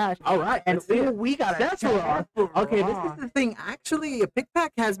next match. All right, and we got Sephiroth. Okay, this is the thing. Actually, Pick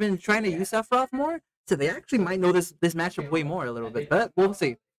Pack has been trying to use Sephiroth more. So they actually might know this matchup way more a little bit, but we'll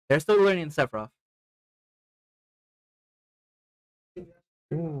see. They're still learning Sephiroth.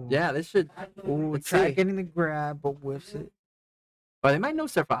 Ooh. Yeah, this should. Let's try getting the grab, but whiffs it. Or they might know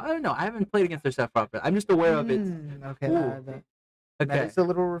Sephiroth. I don't know. I haven't played against their Sephiroth, but I'm just aware of it. Okay, that's a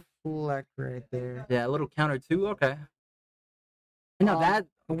little reflect right there. Yeah, a little counter too. Okay. No, that.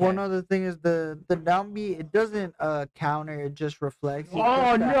 Okay. One other thing is the down B. It doesn't counter. It just reflects.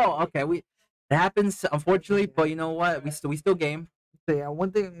 Oh no! Okay, it happens, unfortunately, but you know what? We still game. So yeah,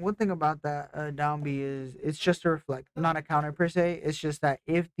 one thing about that down B is it's just a reflect, not a counter per se. It's just that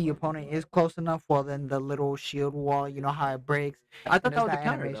if the opponent is close enough, well then the little shield wall, you know how it breaks. I thought that was a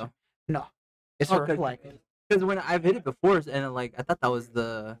counter though. No, it's a reflect. Because when I've hit it before, and like I thought that was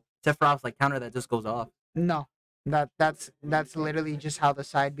the Sephiroth's like counter that just goes off. No, that's literally just how the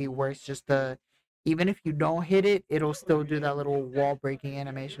side B works. Just even if you don't hit it, it'll still do that little wall breaking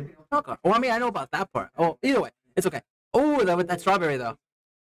animation. Okay. Well, I mean, I know about that part. Oh, either way, it's okay. Oh, that with that strawberry though.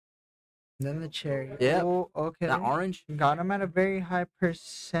 Then the cherry. Yeah. Oh, okay. That orange. Got him at a very high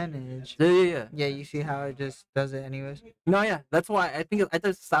percentage. Yeah. Yeah, you see how it just does it anyways. No, yeah, that's why I thought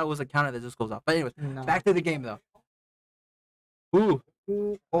the style was a counter that just goes off. But anyways, back to the game though. Ooh.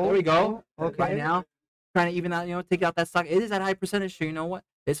 There we go. Okay. Right now, trying to even out, take out that stock. It is at high percentage, so you know what?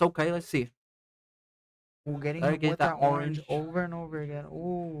 It's okay. Let's see. Ooh, getting him with that orange over and over again.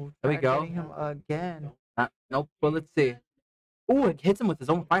 Ooh, there we go. Getting him again. Nope. Well, let's see. Ooh, it hits him with his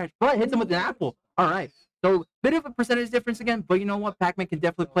own fire. But it hits him with an apple. All right. So bit of a percentage difference again, but you know what? Pac-Man can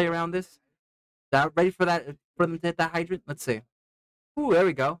definitely play around this. Ready for that? For them to hit that hydrant? Let's see. Ooh, there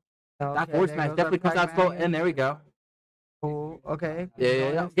we go. Okay, that forward smash definitely comes out slow, and there we go. Oh, okay.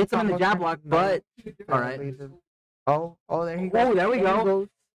 Yeah. Gets him in the jab block, but all right. Oh, there he goes. Oh, there we go.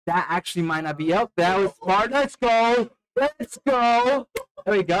 That actually might not be up. That was smart. Let's go.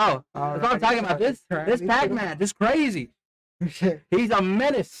 There we go. That's what I'm talking about. This Pac-Man, just crazy. He's a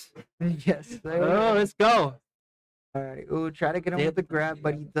menace. Yes. Oh, let's go. All right. Ooh, try to get him with the grab,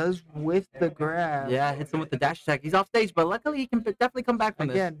 but he does with the grab. Yeah, hits him with the dash attack. He's off stage, but luckily he can definitely come back from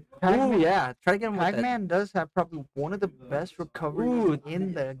this. Ooh, yeah. Try to get him with that. Pac-Man does have probably one of the best recoveries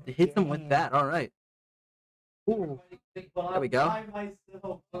in the hits him with that. All right. Ooh. There we go.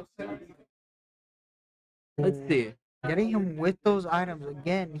 Let's see. Getting him with those items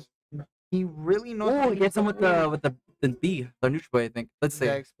again. He really knows. Oh, gets him with the B, the neutral boy, I think. Let's see.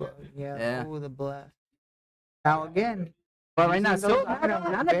 Yeah. Ooh, the blast. Now again. But right now, so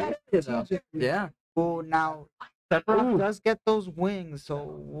yeah. Oh, now Sephiroth does get those wings, so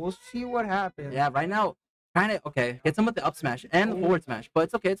we'll see what happens. Yeah, right now, kind of okay. Gets him with the up smash and the forward smash, but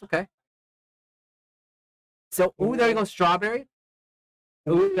it's okay. It's okay. So, there you go, strawberry.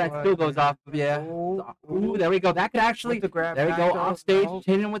 Ooh, that still goes off. Yeah. Ooh, there we go. That could actually. With the grab There we back go. up. Off stage,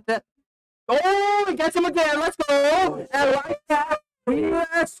 hitting him with that. Oh, he gets him again. Let's go. And like that.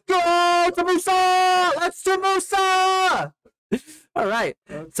 Let's go to Musa. Let's to Musa. All right.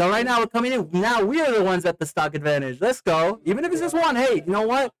 So right now we're coming in. Now we are the ones at the stock advantage. Let's go. Even if it's just one. Hey, you know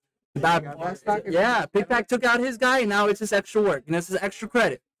what? Yeah, Pickpack took out his guy. Now it's just extra work. And this is extra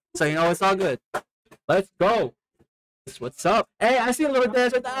credit. So you know it's all good. Let's go. What's up? Hey, I see a little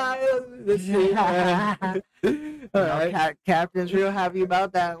dance with All right. Captain's real happy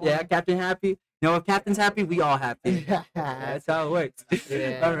about that one. Yeah, Captain happy. You know, if Captain's happy, we all happy. That's how it works.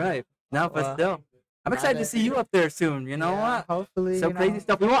 Yeah. All right. No, but still, I'm excited to see you up there soon. You know what? Hopefully. So crazy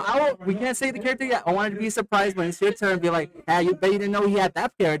stuff. Well, we can't say the character yet. I wanted to be surprised when it's your turn. Be like, hey, you bet you didn't know he had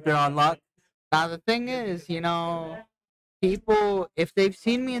that character unlocked. Now the thing is, people, if they've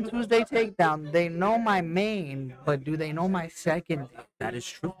seen me in Tuesday Takedown, they know my main, but do they know my second? That is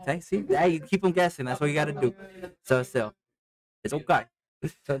true. Hey, see, hey, you keep them guessing. That's what you got to do. So still, it's okay.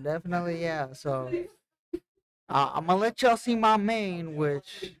 So definitely, yeah. So I'm gonna let y'all see my main,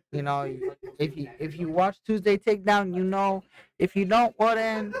 which if you watch Tuesday Takedown, If you don't, well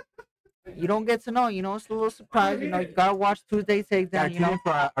then you don't get to know. It's a little surprise. You gotta watch Tuesday Takedown. Tune in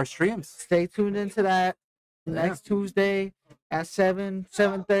for our streams. Stay tuned into that next Tuesday at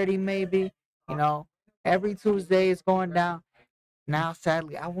 7:30 maybe. Every Tuesday is going down. Now,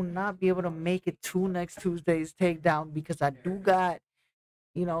 sadly, I will not be able to make it to next Tuesday's Takedown because I do got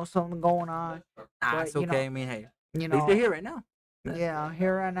something going on. It's okay. I mean, hey, at least you're here right now. Yeah, I'm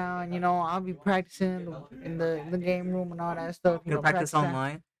here right now, and I'll be practicing in the game room and all that stuff. You practice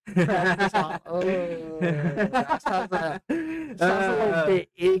online. Practice on, that sounds a little bit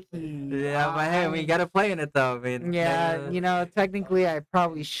icky. Yeah, but hey, we gotta play in it though. I mean, yeah, technically I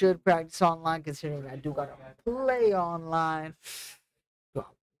probably should practice online considering I do gotta play online. Do I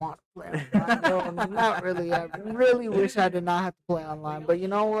want to play online? No, not really. I really wish I did not have to play online, but you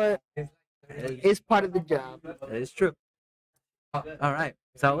know what? It's part of the job. That is true. All right.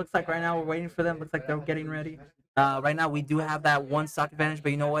 So it looks like right now we're waiting for them. Looks like they're getting ready. Right now we do have that one stock advantage,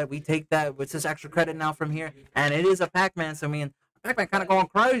 but you know what? We take that with this extra credit now from here, and it is a Pac-Man. So I mean, Pac-Man kind of going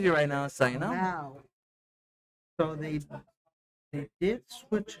crazy right now. So Now, so they did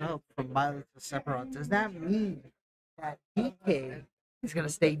switch up from Violet to Sephiroth. Does that mean that DK is gonna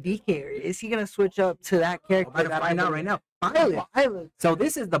stay DK, or is he gonna switch up to that character? I'm find out right now. Violet. So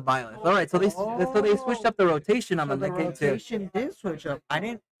this is the Violet. All right. So they switched up the rotation on the game too. The rotation did switch up.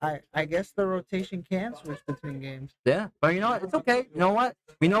 I guess the rotation can switch between games. Yeah, but you know what? It's okay. You know what?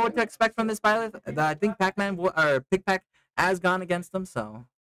 We know what to expect from this Violet. I think Pac-Man or Pickpack has gone against them. So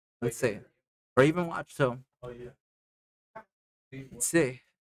let's see, or even watch. So let's see.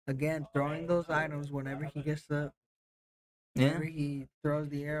 Again, throwing those items whenever he gets the. Whenever he throws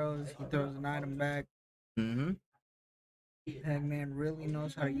the arrows, he throws an item back. Mm-hmm. Pac-Man really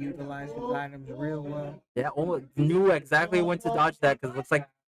knows how to utilize his items real well. Yeah, almost knew exactly when to dodge that because it looks like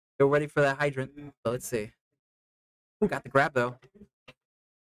they're ready for that hydrant. So let's see. Who got the grab though?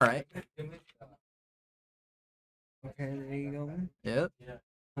 All right. Okay, there you go. Yep.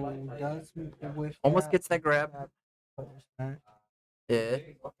 Does with almost gets that grab. Yeah.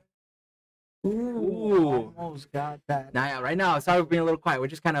 Ooh, almost got that. Now, yeah, right now, sorry for being a little quiet. We're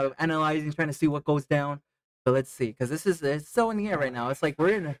just kind of analyzing, trying to see what goes down. So let's see, because it's so in the air right now. It's like we're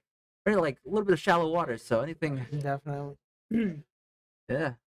in like a little bit of shallow water. So anything. Definitely.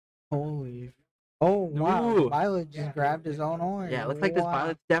 Yeah. Holy. Oh wow! Ooh. Violet just grabbed his own orange. Yeah, it looks like this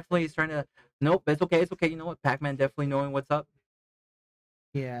Violet definitely is trying to. Nope, it's okay. It's okay. You know what? Pac-Man definitely knowing what's up.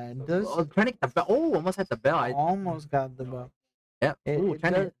 Yeah, it does. Trying to get the bell. Oh, almost had the bell. Almost got the bell. Yeah.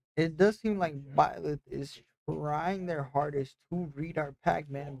 It does seem like Violet is trying their hardest to read our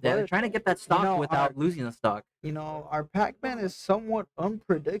Pac-Man. Yeah, they're trying to get that stock without losing the stock. Our Pac-Man is somewhat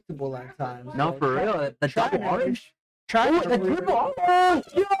unpredictable at times. No, for real. The double orange. The triple orange.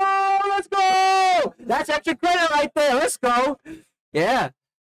 Yo, let's go. That's extra credit right there. Let's go. Yeah.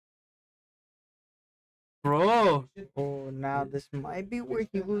 Bro. Oh, now this might be where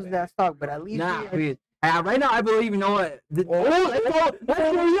he loses that stock, but at least right now I believe you know what. Let's go.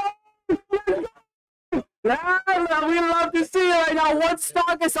 We love to see it right now. One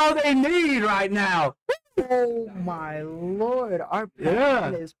stock is all they need right now. Oh my lord, our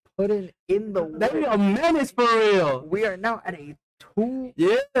Pac-Man is putting in the work. They are a menace for real. We are now at a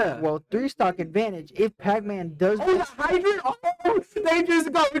 3 stock advantage. If Pac-Man does the hydrant, they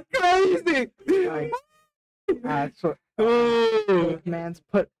just go crazy. That's what Pac-Man's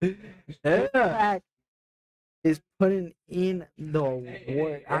put. Pac is putting in the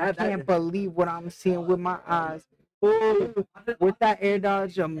work. I can't believe what I'm seeing with my eyes. Ooh, with that air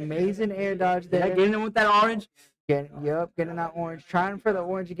dodge, amazing air dodge Did I there. get him with that orange? Getting that orange. Trying for the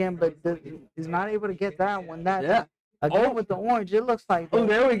orange again, but he's not able to get that one. That Yeah. again with the orange, it looks like. Oh,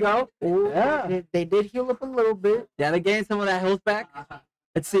 there we go. Ooh, Yeah. they did heal up a little bit. Yeah, they gained some of that health back.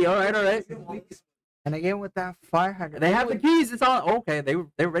 Let's see. All right, all right. And again with that fire hydrant. They have the keys. It's all okay. They were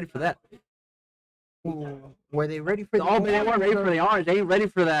ready for that. Ooh, were they ready for the Oh, but they weren't ready for the orange. They ain't ready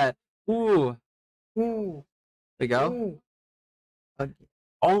for that. Ooh. Ooh. There you go. Ooh.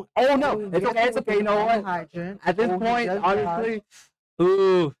 Oh no. It's okay. It's okay. You know what? Hydrant. At this point, honestly.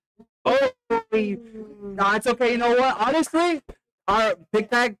 Ooh. Oh. No, it's okay. You know what? Honestly, our Big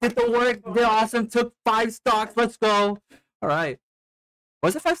Tag did the work. Did awesome. Took 5 stocks. Let's go. All right.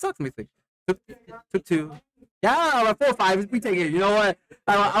 Was it 5 stocks? Let me think. Took 2. Yeah, 4 or 5. We take it. You know what?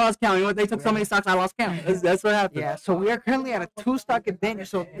 I lost count. You know what? They took so many stocks. I lost count. That's what happened. Yeah. So we are currently at a 2-stock advantage.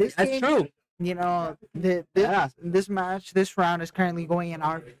 So this That's game, true. you know, this match, this round is currently going in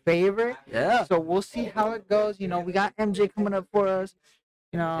our favor. Yeah. So we'll see how it goes. You know, we got MJ coming up for us.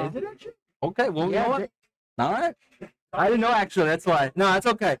 You know. Is it actually? Okay. Well, you Yeah, know what? All right. I didn't know actually. That's why. No, that's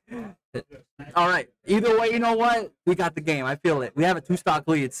okay. All right. Either way, you know what? We got the game. I feel it. We have a 2-stock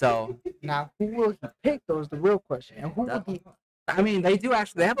lead. So Now, who will he pick? Though is the real question. And who will he? I mean, they do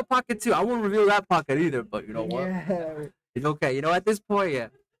actually. They have a pocket too. I won't reveal that pocket either. But you know what? Yeah. It's okay. You know, at this point, yeah.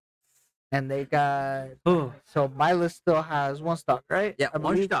 And they got. Oh, So my list still has 1 stock, right? yeah. I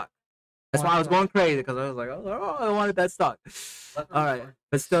One believe. stock. That's One why I was stock. going crazy because I was like, oh, I wanted that stock. All right,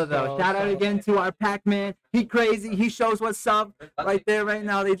 but still though, shout out again to our Pac-Man. He crazy. He shows what's up right there, right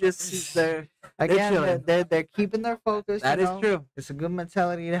now. They're Again, chilling. they're keeping their focus. That you is know? true. It's a good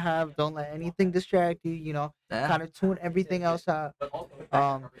mentality to have. Don't let anything distract you. You know, Yeah. kind of tune everything else out.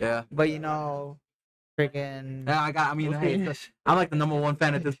 Yeah. But you know, freaking. Yeah, I mean, hey, I'm like the #1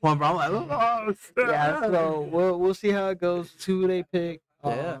 fan at this point, bro. I'm like, oh, Yeah. So we'll see how it goes. 2 they pick.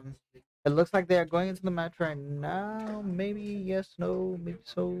 Yeah. It looks like they are going into the match right now. Maybe yes, no, maybe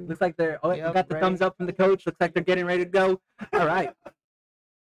so. Looks like they're. Oh, you Yep, got the ready. thumbs up from the coach. Looks like they're getting ready to go. All right.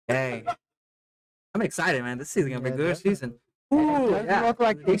 Hey, I'm excited, man. This season gonna be a Yeah, good definitely. season. And it Ooh, doesn't yeah. look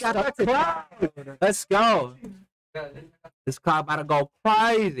like they We got stuck that to cloud. Let's go. This cloud about to go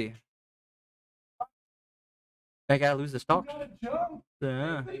crazy. They gotta lose the stock.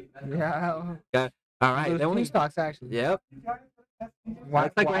 Yeah. Yeah. All right. There's They 2 only. stocks actually. Yep. Why-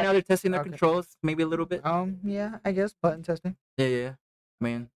 Looks like right why- now they're testing their Okay. controls, maybe a little bit. Yeah, I guess button testing. Yeah. I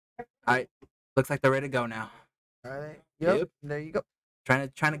mean, all right. Looks like they're ready to go now. All right. Yep. Yep. There you go. Trying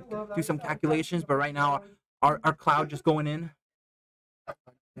to do some calculations, but right now our cloud just going in.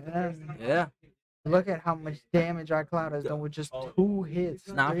 And Yeah. look at how much damage our cloud has done with just 2 hits.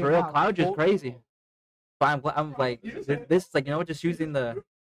 Nah, 3 for real, out. cloud just crazy. But I'm like, this is like, you know, just using the.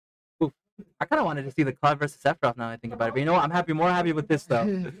 Oof. I kind of wanted to see the cloud versus Sephiroth now that I think about it, but you know what? I'm more happy with this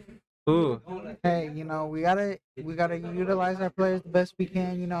though. Ooh, Hey, you know, we gotta utilize our players the best we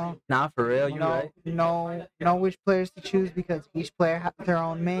can. You know, nah, for real, you right. know which players to choose because each player has their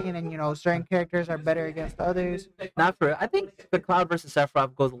own main, and you know certain characters are better against others. Not for real. I think the cloud versus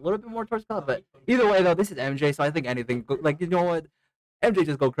Sephiroth goes a little bit more towards cloud, but either way though, this is MJ, so I think anything. Like you know what, MJ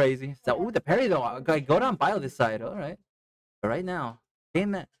just go crazy. So ooh, the parry though, like go down bio this side. All right, but right now,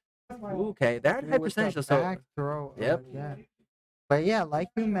 game that. Ooh, okay, they're at high With percentage the though, so back throw. Yep. Yeah. But yeah, like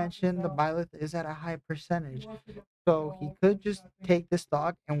we mentioned, the Byleth is at a high percentage. So he could just take the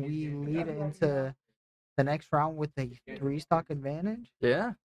stock and we lead into the next round with a 3-stock advantage.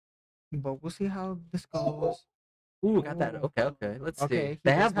 yeah. But we'll see how this goes. Ooh, got that. Okay. Let's Okay, see. he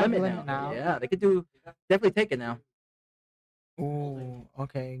They does have have limit limit now. now. Yeah, they could definitely take it now. Ooh,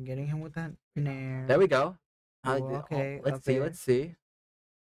 okay, getting him with that nair. There we go. Ooh, okay, Let's up see. there. Let's see.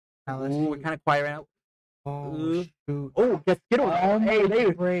 Now let's Ooh, we're see. kind of quiet right now. Oh, Ooh. shoot. Oh, get it. Hey,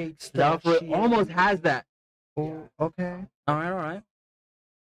 they breaks that Zafra shield. almost has that. Ooh, okay. All right.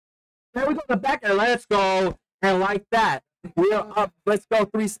 There we go. The back and let's go. And like that, we're up. Let's go.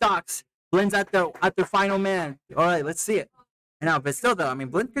 3 stocks. Blinn's at the final man. All right, let's see it. Now, but still though, I mean,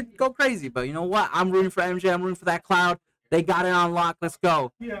 Blinn could go crazy, but you know what? I'm rooting for MJ. I'm rooting for that cloud. They got it on lock. Let's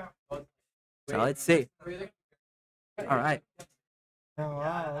go. Yeah. So let's see. All right. Oh,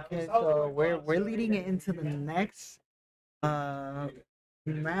 wow. Okay, so we're leading it into the next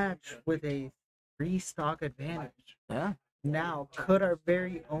match with a 3-stock advantage. Yeah. Now, could our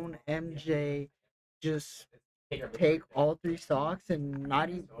very own MJ just take all 3 stocks and not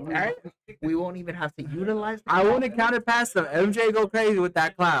even we won't even have to utilize them? I wouldn't count it past them. MJ go crazy with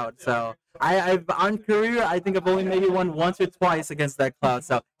that cloud. So I've on career, I think I've only maybe won once or twice against that cloud.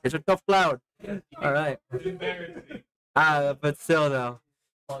 So it's a tough cloud. All right. But still though,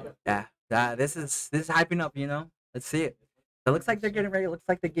 yeah. This is hyping up. You know, Let's see it. It looks like they're getting ready. It looks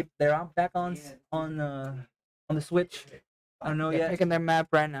like they're back on the Switch. I don't know They're yet. picking their map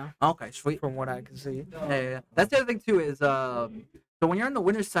right now. Okay, sweet. From what I can see. Yeah. That's the other thing too is so when you're on the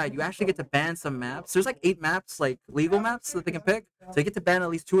winner's side, you actually get to ban some maps. There's like 8 maps, like legal maps that they can pick. So you get to ban at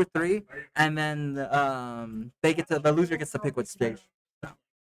least 2 or 3, and then the loser gets to pick what stage. So,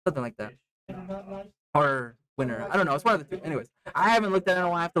 something like that. Or winner. I don't know. It's one of the two. Anyways, I haven't looked at it.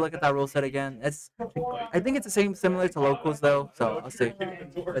 I have to look at that rule set again. I think it's the same, similar to locals though. So I'll see.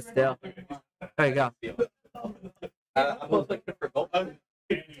 But still, there you go.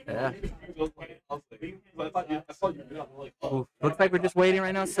 Yeah. Ooh, looks like we're just waiting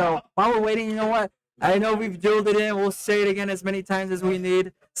right now. So while we're waiting, you know what? I know we've drilled it in. We'll say it again as many times as we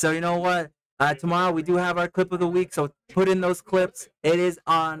need. So you know what? Tomorrow we do have our clip of the week. So put in those clips. It is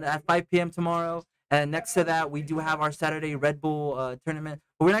on at 5 p.m. tomorrow. And next to that, we do have our Saturday Red Bull tournament.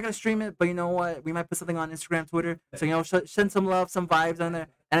 But we're not going to stream it. But you know what? We might put something on Instagram, Twitter. So, you know, send some love, some vibes on there.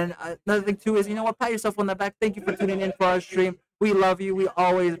 And another thing, too, is, you know what? Pat yourself on the back. Thank you for tuning in for our stream. We love you. We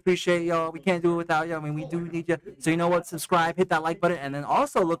always appreciate y'all. We can't do it without you. I mean, we do need you. So, you know what? Subscribe, hit that like button, and then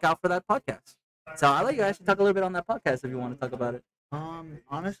also look out for that podcast. So, I'll let you actually talk a little bit on that podcast if you want to talk about it.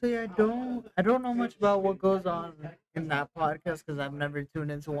 Honestly, I don't know much about what goes on in that podcast because I've never tuned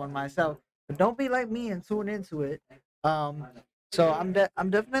into one myself. But don't be like me and tune into it. So I'm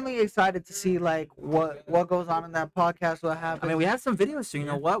definitely excited to see like what goes on in that podcast. What happens? I mean, we have some videos, so you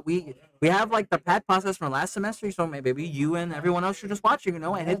know what we have like the pad process from last semester. So maybe you and everyone else should just watch it, you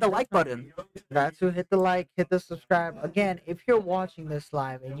know, and hit the like button. Got to hit the like, hit the subscribe. Again, if you're watching this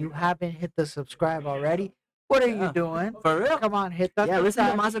live and you haven't hit the subscribe already, what are you doing? For real? Come on, hit that. Yeah, listen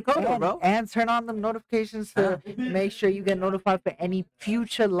to Masakoto, bro. And turn on the notifications to make sure you get notified for any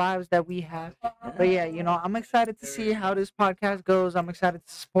future lives that we have. But yeah, you know, I'm excited to see how this podcast goes. I'm excited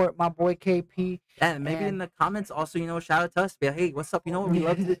to support my boy KP. And maybe in the comments also, you know, shout out to us. Be like, hey, what's up? You know,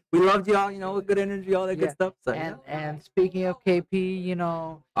 we loved y'all. You know, good energy, all that good stuff. So, and speaking of KP, you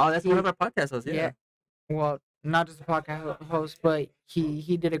know, that's one of our podcast hosts. Yeah. Well, not just a podcast host, but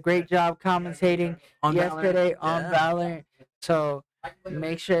he did a great job commentating on yesterday on Valorant. So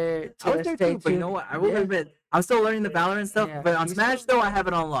make sure to stay tuned. But you know what? I will admit, I'm still learning the Valorant stuff. But on Smash, though, I have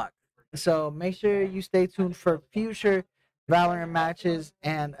it on lock. So make sure you stay tuned for future Valorant matches.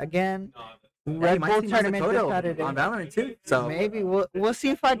 And again, Red Bull tournament this Saturday on Valorant too. So maybe we'll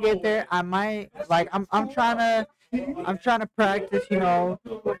see if I get there. I might I'm trying to practice. You know,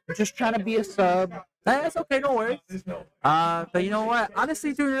 just trying to be a sub. That's okay, no worries. But you know what?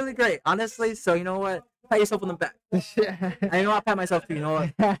 Honestly, doing really great. Honestly, so you know what? Pat yourself on the back. I know I'll pat myself too. You know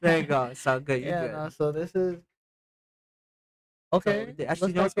what? There you go. So good. You're good. No, so this is okay. So, actually,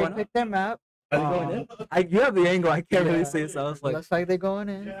 you know what's going on? Pick their map. Are they going in? You have the angle. I can't really see it. So I was like, looks like they're going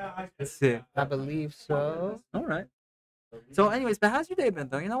in. Let's see. I believe so. All right. So, anyways, but how's your day been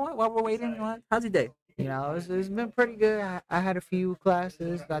though? You know what? While we're waiting, how's your day? You know, it's been pretty good. I had a few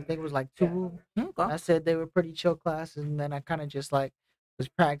classes. I think it was like 2. Okay. I said they were pretty chill classes, and then I kind of just like was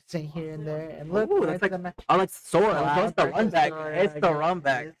practicing here and there. And look, that's like I like Sora. It's the run back. It's the run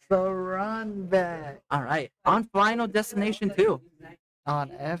back. It's the run back. All right, on Final Destination 2. On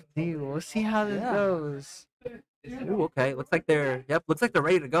FD, we'll see how this goes. Ooh, okay. Looks like they're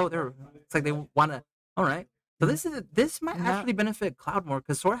ready to go. Looks like they wanna. All right. So this might actually benefit Cloud more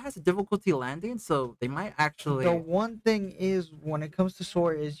because Sora has a difficulty landing, so they might actually. The one thing is when it comes to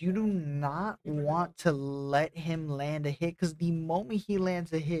Sora is you do not want to let him land a hit because the moment he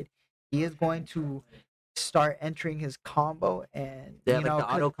lands a hit, he is going to start entering his combo and the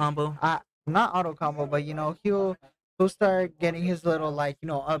auto combo. Not auto combo, but you know he'll start getting his little like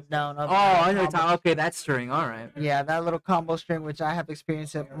up down up. Oh, down I know. Okay, that string. All right. Yeah, that little combo string, which I have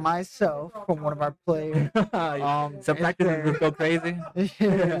experienced it myself from one of our players. So practices go crazy.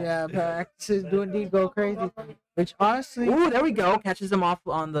 Yeah, practices do indeed go crazy. Which honestly, ooh, there we go. Catches him off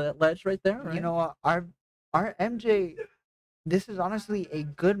on the ledge right there. Right? You know what? Our MJ, this is honestly a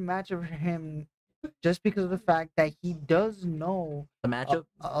good matchup for him. Just because of the fact that he does know the matchup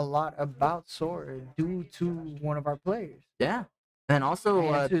a lot about Sora due to one of our players. Yeah, and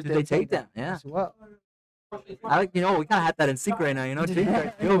also do they take them? Yeah. As well. I like we kind of have that in secret right now. You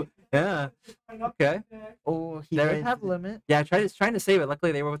know, yeah. Okay. Oh, he does have limit. Yeah, trying to save it.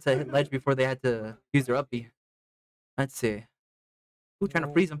 Luckily, they were able to hit ledge before they had to use their up B. Let's see. Ooh, trying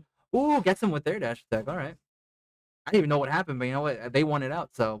to freeze him. Ooh, gets him with their dash attack. All right. I didn't even know what happened, but you know what? They won it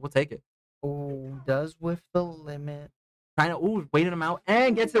out, so we'll take it. Oh, does with the limit. Trying to waiting him out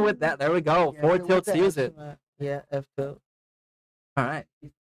and gets it with that. There we go. Yeah, 4 tilt seals it. Yeah, F tilt. All right.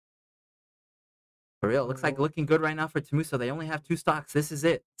 For real, looks like looking good right now for Temuso. They only have 2 stocks. This is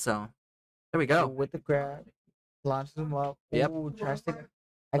it. So there we go. With the grab. Launches him up. Yep. Ooh, tries to.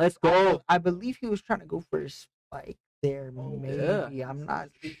 Let's go. I believe he was trying to go for a spike there. Maybe I'm not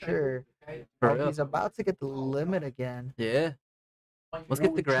sure. He's about to get the limit again. Yeah. Let's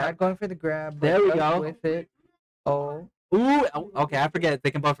get the grab. Going for the grab. There we go. With it. Oh. Ooh. Okay, I forget.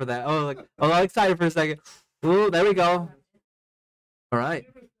 They can buffer that. Oh, like, I'm all excited for a second. Ooh, there we go. All right.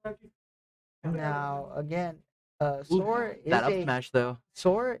 Now again, Sora is that up smash though.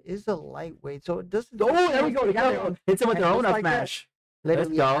 Sora is a lightweight, so it doesn't. Oh, there we go. They got hits him with their own up smash.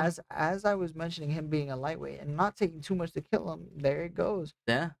 Literally, as I was mentioning him being a lightweight and not taking too much to kill him, there it goes.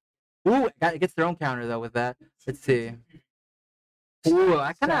 Yeah. Ooh, it gets their own counter though with that. Let's see. Ooh,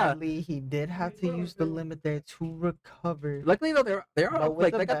 sadly he did have to use the limit there to recover. Luckily though, they're all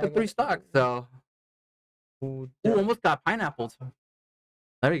like they got the 3 stocks, so. Ooh, almost got pineapples.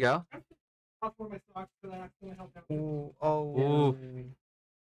 There we go. Ooh.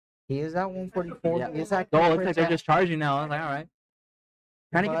 He is at 144. Yeah. He is at. Oh, looks like they're just charging now. I was like, all right.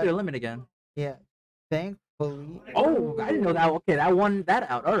 Trying to get their limit again. Yeah. Thankfully. Oh, I didn't know that. Okay, that won that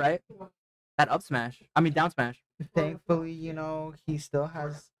out. All right. That up smash. I mean, down smash. Thankfully, he still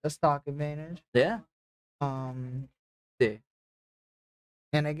has a stock advantage. Yeah. Yeah.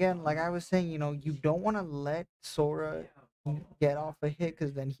 And again, like I was saying, you don't want to let Sora get off a hit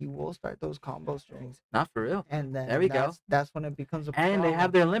because then he will start those combo strings. Not for real. And then there we go. That's when it becomes a problem. And they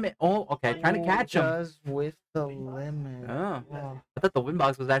have their limit. Oh, okay. Trying to catch him. With the limit. Oh. I thought the win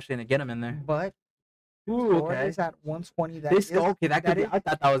box was actually going to get him in there. But okay. Is at 120. That could be. I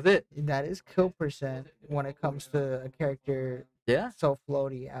thought that was it. That is kill percent when it comes to a character. Yeah. So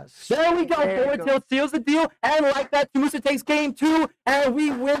floaty as. There we go. Forward tilt seals the deal, and like that, Musa takes game 2, and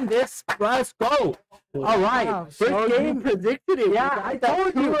we win this. Let's go. All right. Wow. First game. You predicted it. Yeah, I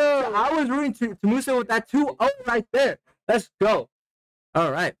told you. I was rooting to Musa with that 2-0 right there. Let's go.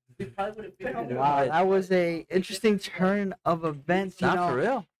 All right. Wow, that was a interesting turn of events. Not for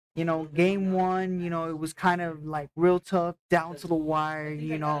real. Game 1, it was kind of like real tough, down to the wire.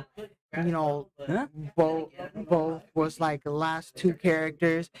 Both was like the last 2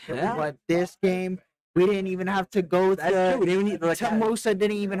 characters. Yeah. But this game, we didn't even have to go to Musa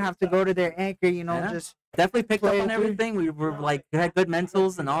didn't even have to go to their anchor. Just definitely picked up on everything. We were like had good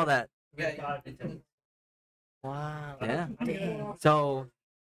mentals and all that. Wow. Yeah. So.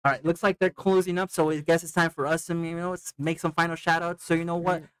 All right, looks like they're closing up, so I guess it's time for us to, let's make some final shout-outs. So, you know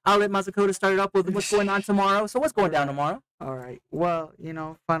what? I'll let Mazakota start it up with what's going on tomorrow. So, what's going down tomorrow? All right. Well,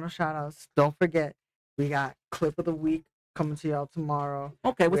 final shout-outs. Don't forget, we got Clip of the Week coming to y'all tomorrow.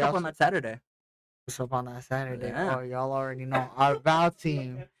 Okay, what's up on that Saturday? What's up on that Saturday? Yeah. Oh, y'all already know. Our Vow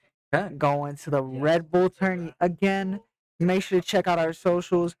team going to the Red Bull tourney again. Make sure to check out our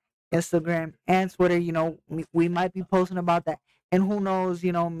socials, Instagram and Twitter. We might be posting about that. And who knows,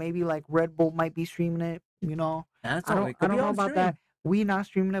 maybe like Red Bull might be streaming it, That's I don't know about that. We not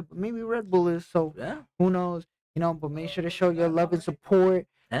streaming it, but maybe Red Bull is. So who knows, but make sure to show your love and support.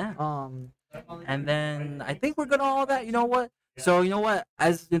 Yeah. And then I think we're gonna all that. You know what? So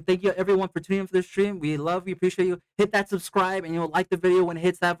thank you everyone for tuning in for the stream. We love you, appreciate you. Hit that subscribe and like the video when it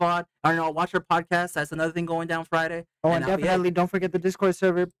hits that VOD. Or watch our podcast. That's another thing going down Friday. Oh, and definitely don't forget the Discord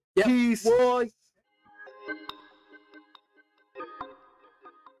server. Yep. Peace. Boy.